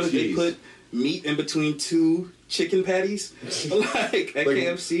 Did you know that they put meat in between 2 chicken patties, like at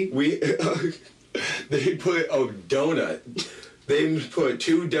KFC? They put a donut. They put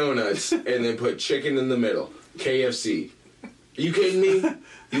 2 donuts and then put chicken in the middle. KFC. Are you kidding me?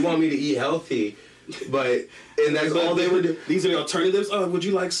 You want me to eat healthy, and that's all they would do. These are the alternatives. Oh, would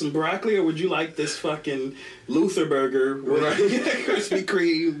you like some broccoli, or would you like this fucking Luther burger with Krispy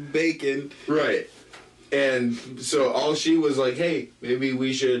Kreme, bacon? Right. And so all she was like, hey, maybe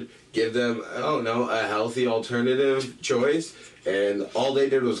we should give them, I don't know, a healthy alternative choice. And all they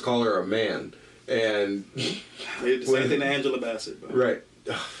did was call her a man. And they did the same thing to Angela Bassett, bro. Right.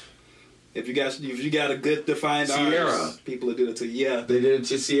 If you got a good defined arms, people will do it to you. Yeah. They did it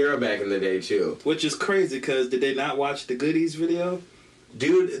to Sierra back in the day, too. Which is crazy, because did they not watch the Goodies video?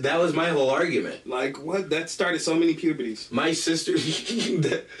 Dude, that was my whole argument. Like, what? That started so many puberties. My sister,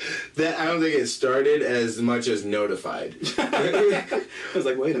 that I don't think it started as much as notified. I was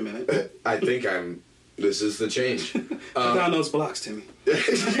like, wait a minute. I think I'm This is the change. Down those blocks, Timmy.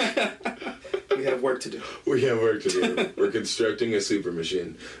 We have work to do. We have work to do. We're constructing a super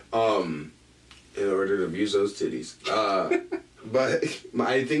machine in order to abuse those titties. But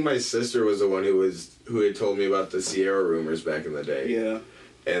I think my sister was the one who had told me about the Sierra rumors back in the day. Yeah.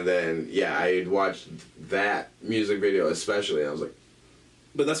 And then, I had watched that music video especially, and I was like,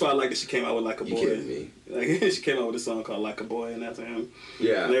 but that's why I like that she came out with Like a Boy. you kidding me? Like, she came out with a song called Like a Boy, and that's him.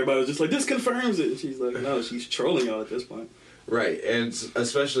 Yeah. And everybody was just like, this confirms it. And she's like, no, she's trolling y'all at this point. Right. And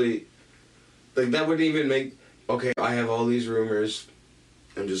especially, like, that wouldn't even make, okay, I have all these rumors,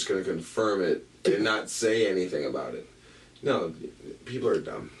 I'm just going to confirm it and not say anything about it. No, people are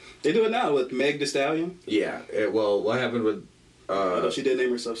dumb. They do it now with Meg Thee Stallion. Yeah. Well, what happened with... I know she did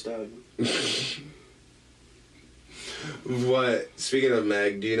name herself Stallion. Speaking of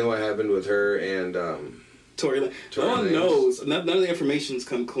Meg, do you know what happened with her and Tory Lanez? No one knows. None of the information's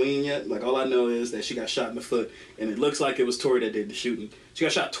come clean yet. Like, all I know is that she got shot in the foot, and it looks like it was Tory that did the shooting. She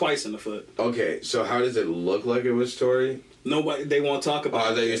got shot twice in the foot. Okay, so how does it look like it was Tory? Nobody, they won't talk about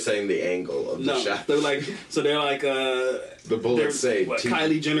it. I thought you were saying the angle of the shot. They're like, the bullets say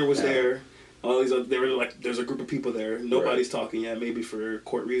Kylie Jenner was there. All these other, they were like, there's a group of people there. Nobody's talking yet, maybe for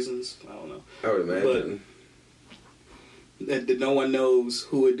court reasons. I don't know. I would imagine. But no one knows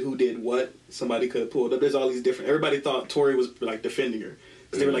who did what. Somebody could have pulled up. There's all these different. Everybody thought Tory was like defending her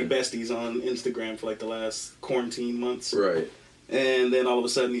because they were like besties on Instagram for like the last quarantine months. Right. And then all of a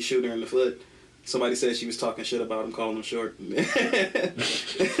sudden he shoot her in the foot. Somebody said she was talking shit about him, calling him short. And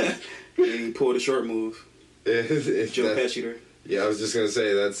he pulled a short move. Joe Pesci her. Yeah, I was just gonna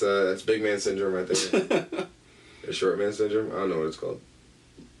say that's big man syndrome right there. Short man syndrome. I don't know what it's called.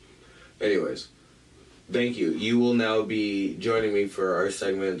 Anyways. Thank you. You will now be joining me for our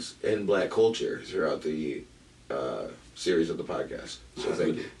segments in Black culture throughout the series of the podcast. So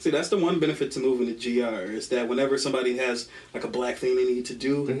thank you. See, that's the one benefit to moving to GR is that whenever somebody has like a black thing they need to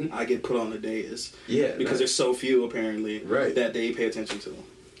do, I get put on the dais. Yeah. Because there's so few apparently that they pay attention to.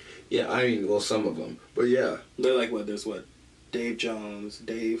 Yeah, I mean, well, some of them, but yeah. They're like, there's Dave Jones,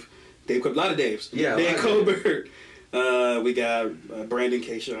 Dave, a lot of Daves. Yeah. Dave Colbert. We got Brandon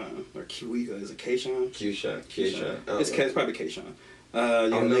Kayshawn, or Kiwika. Is it Kayshawn? Kayshawn. It's probably Kayshawn.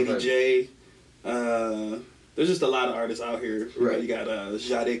 Young Lady J. There's just a lot of artists out here. Right. You got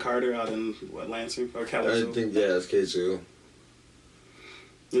Jade Carter out in Lansing or Kalamazoo. I think it's K2.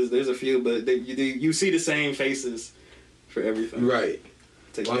 There's a few, but you see the same faces for everything. Right.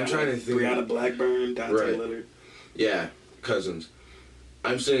 I'm trying to think. Brianna Blackburn, Dante Lillard. Yeah, cousins.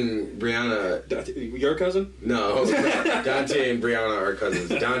 I'm saying Brianna... Your cousin? No, Dante and Brianna are cousins.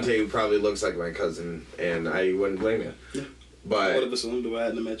 Dante probably looks like my cousin, and I wouldn't blame you. Yeah. But I would have assumed if I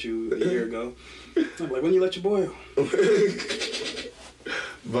hadn't met you a year ago. I'm like, when you let your boy out?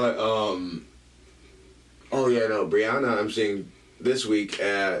 But, Brianna I'm seeing this week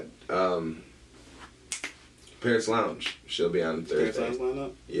at Paris Lounge. She'll be on Thursday. Paris Lounge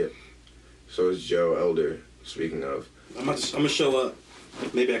lineup? Yep. So is Joe Elder, speaking of. I'm gonna show up.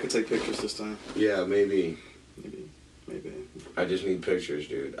 Maybe I could take pictures this time. Yeah, maybe. Maybe. I just need pictures,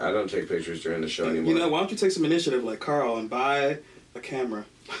 dude. I don't take pictures during the show anymore. You know, why don't you take some initiative like Carl and buy a camera?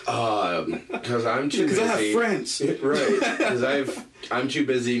 Because I'm too busy. Because I have friends. Right. Because I'm too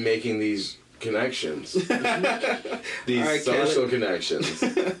busy making these connections. These social connections.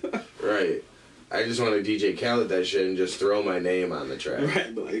 Right. I just want to DJ Khaled that shit and just throw my name on the track.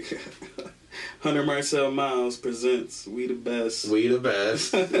 Right, but like... Hunter Marcel Miles presents We the Best. We the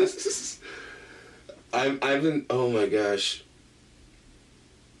Best. I've been... Oh my gosh.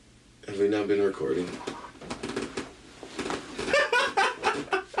 Have we not been recording?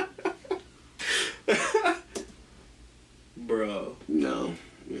 Bro. No,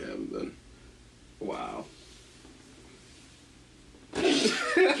 we haven't been. Wow.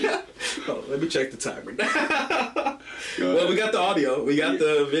 Oh, let me check the timer. Well, we got the audio. We got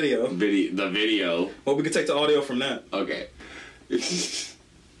the video. The video. Well, we can take the audio from that. Okay.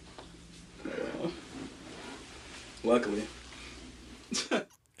 Luckily.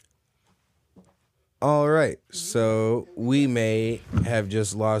 All right. So we may have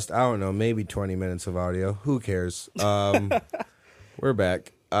just lost, I don't know, maybe 20 minutes of audio. Who cares? We're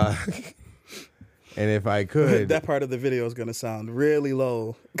back. And if I could... that part of the video is going to sound really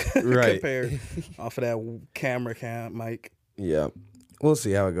low compared off of that camera mic. Yeah. We'll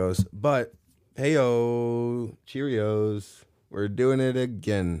see how it goes. But, hey-yo, Cheerios. We're doing it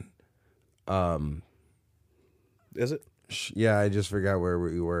again. Is it? Yeah, I just forgot where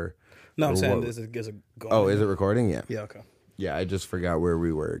we were. No, I'm saying, is it going? Oh, is it recording? Yeah. Yeah, okay. Yeah, I just forgot where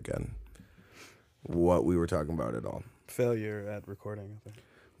we were again. What we were talking about at all. Failure at recording, I think.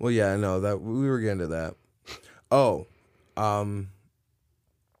 Well, yeah, no, that we were getting to that. Oh,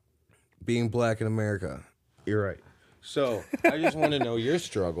 being black in America. You're right. So I just want to know your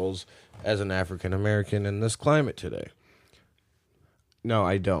struggles as an African American in this climate today. No,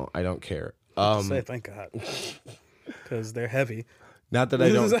 I don't. I don't care. Say thank God, because they're heavy. Not that I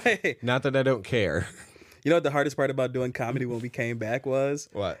don't. Not that I don't care. You know what the hardest part about doing comedy when we came back was?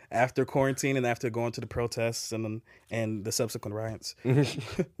 What? After quarantine and after going to the protests and the subsequent riots,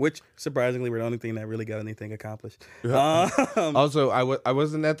 which surprisingly were the only thing that really got anything accomplished. Also, I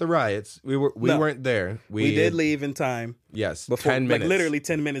wasn't at the riots. We weren't there. We did leave in time. Yes, before, 10 minutes. like literally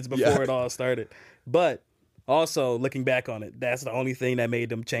 10 minutes before it all started. But also looking back on it, that's the only thing that made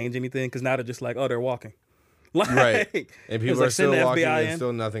them change anything, because now they're just like, oh, they're walking. Like, right. And people like, are still send the walking FBI and in.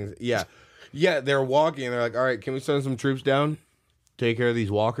 still nothing. Yeah. Yeah, they're walking and they're like, all right, can we send some troops down? Take care of these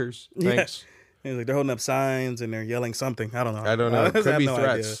walkers? Thanks. Yeah. Like they're holding up signs and they're yelling something. I don't know. I don't know. It could be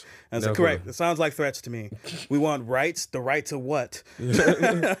threats. That's correct. It sounds like threats to me. We want rights. The right to what?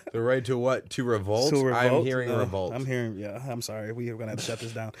 The right to what? To revolt? To revolt? I'm hearing revolt. I'm hearing, yeah. I'm sorry. We are going to have to shut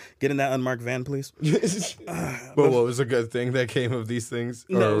this down. Get in that unmarked van, please. But what was a good thing that came of these things?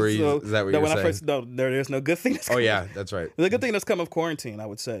 No, or is that what you're saying? There's no good thing that's Oh, yeah, that's right. The good thing that's come of quarantine, I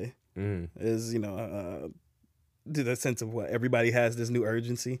would say, is, to the sense of what everybody has this new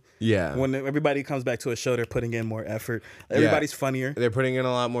urgency. Yeah. When everybody comes back to a show, they're putting in more effort. Everybody's funnier. They're putting in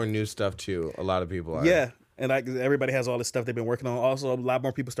a lot more new stuff too. A lot of people are. Yeah. And like everybody has all this stuff they've been working on. Also, a lot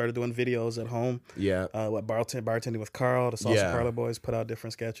more people started doing videos at home. Yeah. Bartending with Carl, the Salsa Parlor Boys put out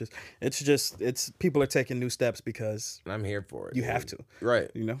different sketches. It's people are taking new steps because I'm here for it. You have to. Right.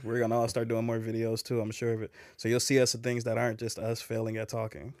 We're gonna all start doing more videos too, I'm sure of it. So you'll see us at things that aren't just us failing at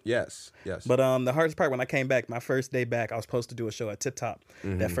talking. Yes. But the hardest part when I came back, my first day back, I was supposed to do a show at Tip Top.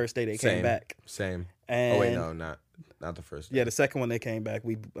 That first day they came back. Same. And oh wait, no, not the first day. Yeah, the second one they came back,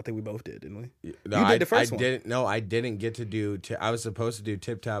 I think we both did, didn't we? No, you did the first I one. Didn't. No, I didn't get to do. I was supposed to do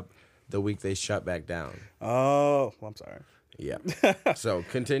Tip Top the week they shut back down. Oh, well, I'm sorry. Yeah. So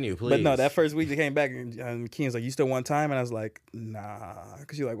continue, please. But no, that first week they came back and Keen's like, "You still want time?" And I was like, "Nah,"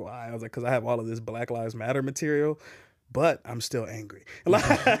 because you're like, "Why?" I was like, "Because I have all of this Black Lives Matter material." But I'm still angry.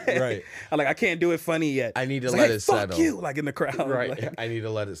 Like, right. I can't do it funny yet. I need to let it settle. Fuck you, like in the crowd. Right. Like, I need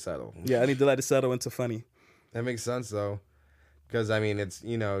to let it settle. Yeah, I need to let it settle into funny. That makes sense though, because I mean it's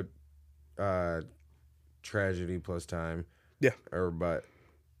tragedy plus time. Yeah. But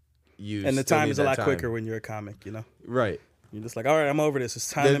you and the still time need is a that lot time. quicker when you're a comic. Right. You're just like, all right, I'm over this.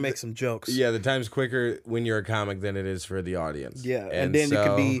 It's time to make some jokes. Yeah, the time's quicker when you're a comic than it is for the audience. Yeah, and then you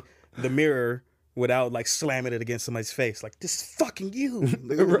can be the mirror without like slamming it against somebody's face. Like, this is fucking you.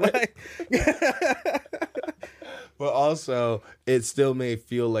 Right. But also, it still may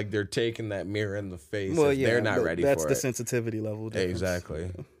feel like they're taking that mirror in the face if they're not ready for it. That's the sensitivity level difference.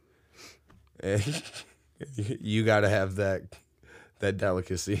 Exactly. You got to have that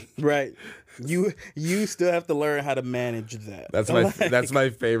delicacy. Right. You still have to learn how to manage that. That's my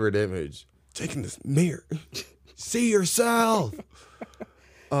favorite image. Taking this mirror. See yourself.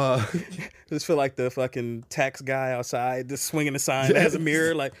 Just feel like the fucking tax guy outside just swinging the sign that has a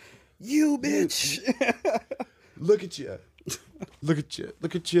mirror like, you bitch. Look at you. Look at you.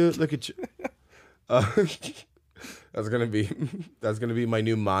 Look at you. Look at you. That's gonna be my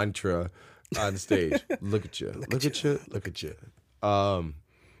new mantra on stage. Look at you. Look at you. Look at you. All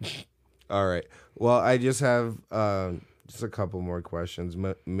right. Well, I just have just a couple more questions.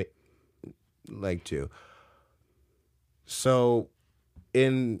 Like two. So,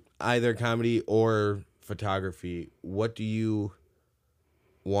 in either comedy or photography, what do you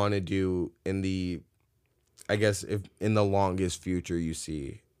want to do in the, I guess, if in the longest future you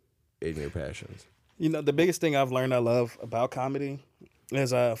see in your passions? The biggest thing I've learned I love about comedy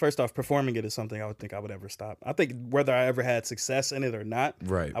is, first off, performing it is something I would think I would ever stop. I think whether I ever had success in it or not,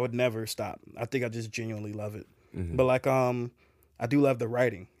 right, I would never stop. I think I just genuinely love it. But like, I do love the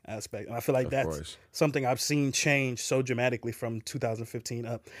writing aspect. And I feel like that's something I've seen change so dramatically from 2015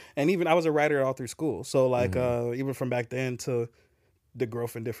 up. And even I was a writer all through school. So like, even from back then to the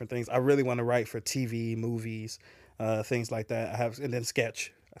growth in different things, I really want to write for TV, movies, things like that. And then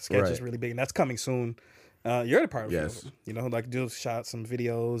sketch. Sketch is really big, and that's coming soon. You're the part of it. Like do some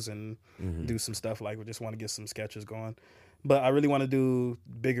videos and do some stuff. Like we just want to get some sketches going. But I really want to do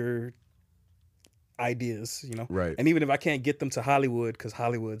bigger ideas, Right. And even if I can't get them to Hollywood, because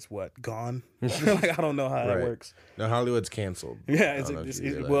Hollywood's gone. Like I don't know how that works. No, Hollywood's canceled. Yeah,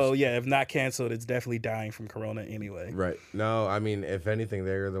 if not canceled, it's definitely dying from Corona anyway. Right. No, I mean, if anything,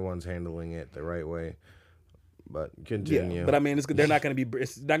 they're the ones handling it the right way. But continue. Yeah, but I mean, it's not going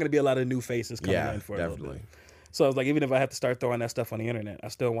to be a lot of new faces coming in for definitely. So I was like, even if I have to start throwing that stuff on the internet, I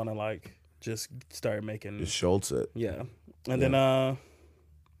still want to like just start making. Just Schultz it. Yeah, and then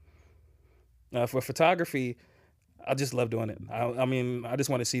for photography, I just love doing it. I mean, I just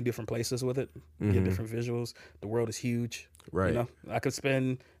want to see different places with it, get different visuals. The world is huge. Right. You know, I could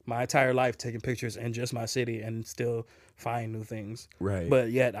spend my entire life taking pictures in just my city and still find new things. Right.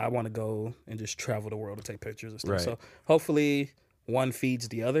 But yet I want to go and just travel the world and take pictures and stuff. Right. So hopefully one feeds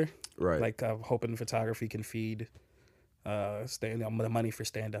the other. Right. Like I'm hoping photography can feed the money for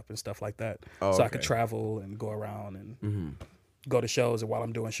stand-up and stuff like that. Oh, so I okay. could travel and go around and go to shows, and while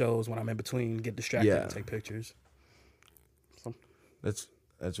I'm doing shows, when I'm in between, get distracted and take pictures. So.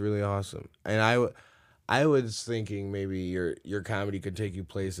 That's really awesome. And I was thinking maybe your comedy could take you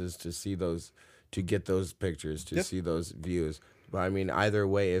places to see those, to get those pictures, to see those views. But I mean, either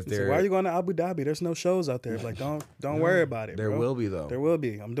way, if So why are you going to Abu Dhabi? There's no shows out there. Like, don't worry about it. There bro. will be though. There will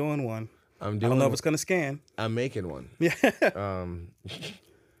be. I'm doing one. I don't know if it's gonna scan. I'm making one. Yeah.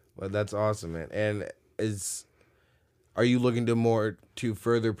 Well, that's awesome, man. And are you looking to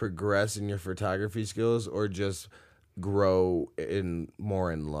further progress in your photography skills, or just grow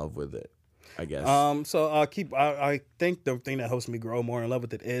more in love with it? I guess. So I think the thing that helps me grow more in love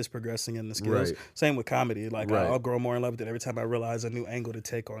with it is progressing in the skills. Right. Same with comedy. Like Right. I'll grow more in love with it every time I realize a new angle to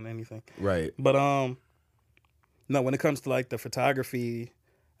take on anything. Right. But no, when it comes to like the photography,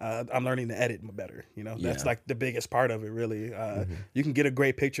 I'm learning to edit better. You know, that's like the biggest part of it, really. You can get a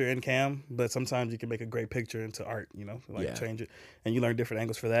great picture in cam, but sometimes you can make a great picture into art. You know, like change it, and you learn different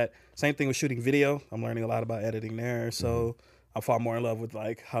angles for that. Same thing with shooting video. I'm learning a lot about editing there, so I fall more in love with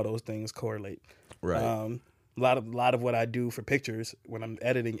like how those things correlate. Right. A lot of what I do for pictures when I'm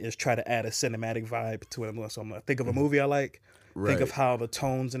editing is try to add a cinematic vibe to what I'm doing. So I'm like, think of a movie I like. Think of how the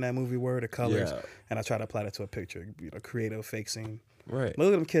tones in that movie were, the colors, and I try to apply that to a picture. You know, create a fake scene. Right. Look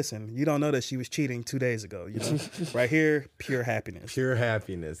at them kissing. You don't know that she was cheating 2 days ago. You know, right here, pure happiness. Pure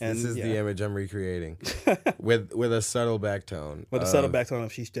happiness. And, this is the image I'm recreating with a subtle back tone. With a subtle back tone,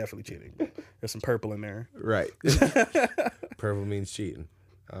 she's definitely cheating. There's some purple in there. Right. Purple means cheating.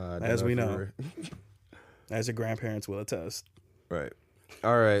 As we know. As your grandparents will attest. Right.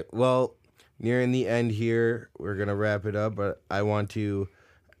 All right. Well, nearing the end here, we're going to wrap it up, but I want to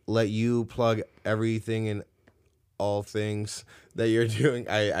let you plug everything and all things that you're doing.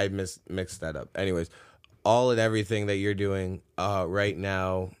 I mixed that up. Anyways, all and everything that you're doing right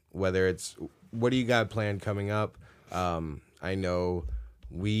now, whether it's, what do you got planned coming up? I know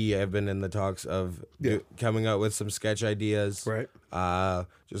we have been in the talks of coming up with some sketch ideas. Right.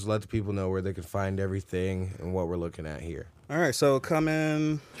 Just let the people know where they can find everything and what we're looking at here. All right, so come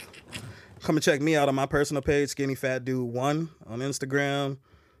and check me out on my personal page, Skinny Fat Dude 1 on Instagram.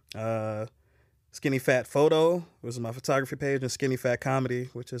 Skinny Fat Photo, which is my photography page, and Skinny Fat Comedy,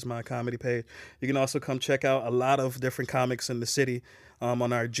 which is my comedy page. You can also come check out a lot of different comics in the city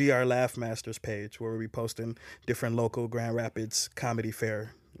on our GR Laugh Masters page, where we'll be posting different local Grand Rapids comedy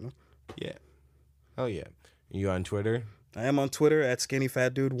fair. You know? Yeah. Oh, yeah. You on Twitter? I am on Twitter at Skinny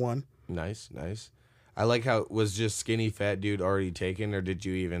Fat Dude 1. Nice. I like how, was just Skinny Fat Dude already taken, or did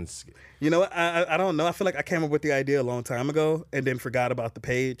you even... You know what? I don't know. I feel like I came up with the idea a long time ago and then forgot about the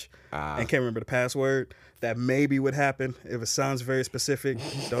page and can't remember the password. That maybe would happen. If it sounds very specific,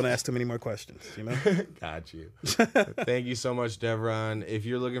 don't ask too many more questions, you know? Got you. Thank you so much, Devron. If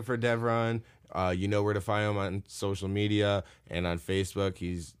you're looking for Devron, you know where to find him on social media and on Facebook.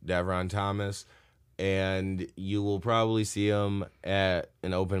 He's Devron Thomas. And you will probably see him at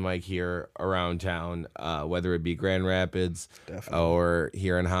an open mic here around town, whether it be Grand Rapids or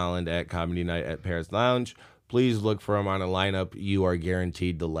here in Holland at Comedy Night at Paris Lounge. Please look for him on a lineup. You are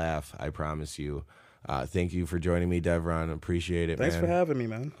guaranteed to laugh, I promise you. Thank you for joining me, Devron. Appreciate it, Thanks man. for having me,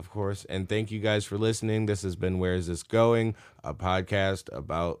 man. Of course. And thank you guys for listening. This has been Where's This Going? A podcast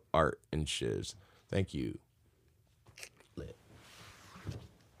about art and shiz. Thank you.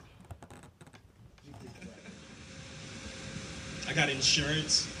 I got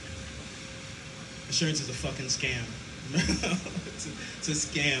insurance. Insurance is a fucking scam. It's a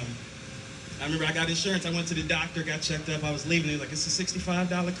scam. I remember I got insurance. I went to the doctor, got checked up. I was leaving. He was like, "It's a $65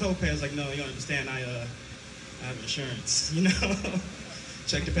 copay." I was like, "No, you don't understand. I have insurance. You know,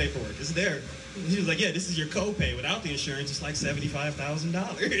 check the paperwork. It's there." He was like, "Yeah, this is your copay. Without the insurance, it's like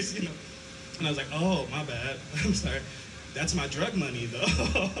 $75,000." You know, and I was like, "Oh, my bad. I'm sorry. That's my drug money,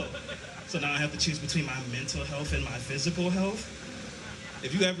 though." So now I have to choose between my mental health and my physical health.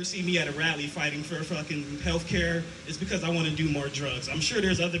 If you ever see me at a rally fighting for fucking healthcare, it's because I want to do more drugs. I'm sure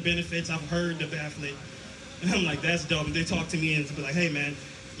there's other benefits. I've heard the pamphlet. And I'm like, that's dope. And they talk to me and be like, "Hey, man,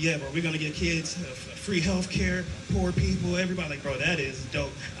 yeah, bro, we're going to get kids free healthcare, poor people, everybody." Like, bro, that is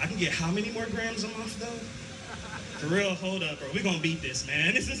dope. I can get how many more grams a month, though? For real, hold up, bro. We're going to beat this,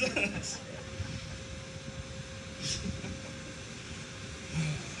 man. This is us.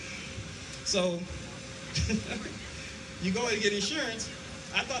 So, you go and get insurance.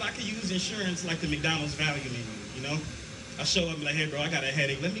 I thought I could use insurance like the McDonald's value menu, you know? I show up and like, hey, bro, I got a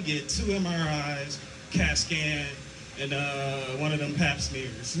headache. Let me get 2 MRIs, CAT scan, and one of them pap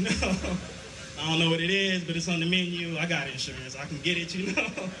smears. No, I don't know what it is, but it's on the menu. I got insurance. I can get it, you know?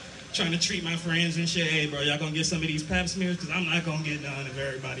 Trying to treat my friends and shit. Hey, bro, y'all gonna get some of these pap smears? Because I'm not gonna get none of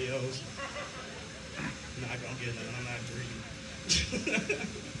everybody else. I'm not gonna get none. I'm not greedy.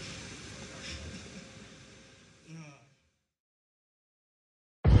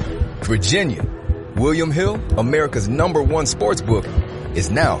 Virginia, William Hill, America's #1 sports book, is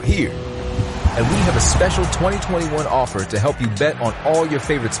now here. And we have a special 2021 offer to help you bet on all your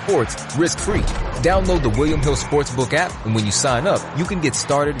favorite sports risk-free. Download the William Hill Sportsbook app, and when you sign up, you can get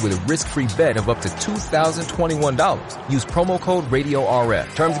started with a risk-free bet of up to $2,021. Use promo code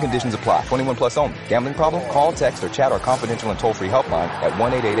RADIORF. Terms and conditions apply. 21 plus only. Gambling problem? Call, text, or chat our confidential and toll-free helpline at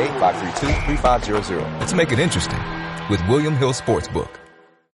 1-888-532-3500. Let's make it interesting with William Hill Sportsbook.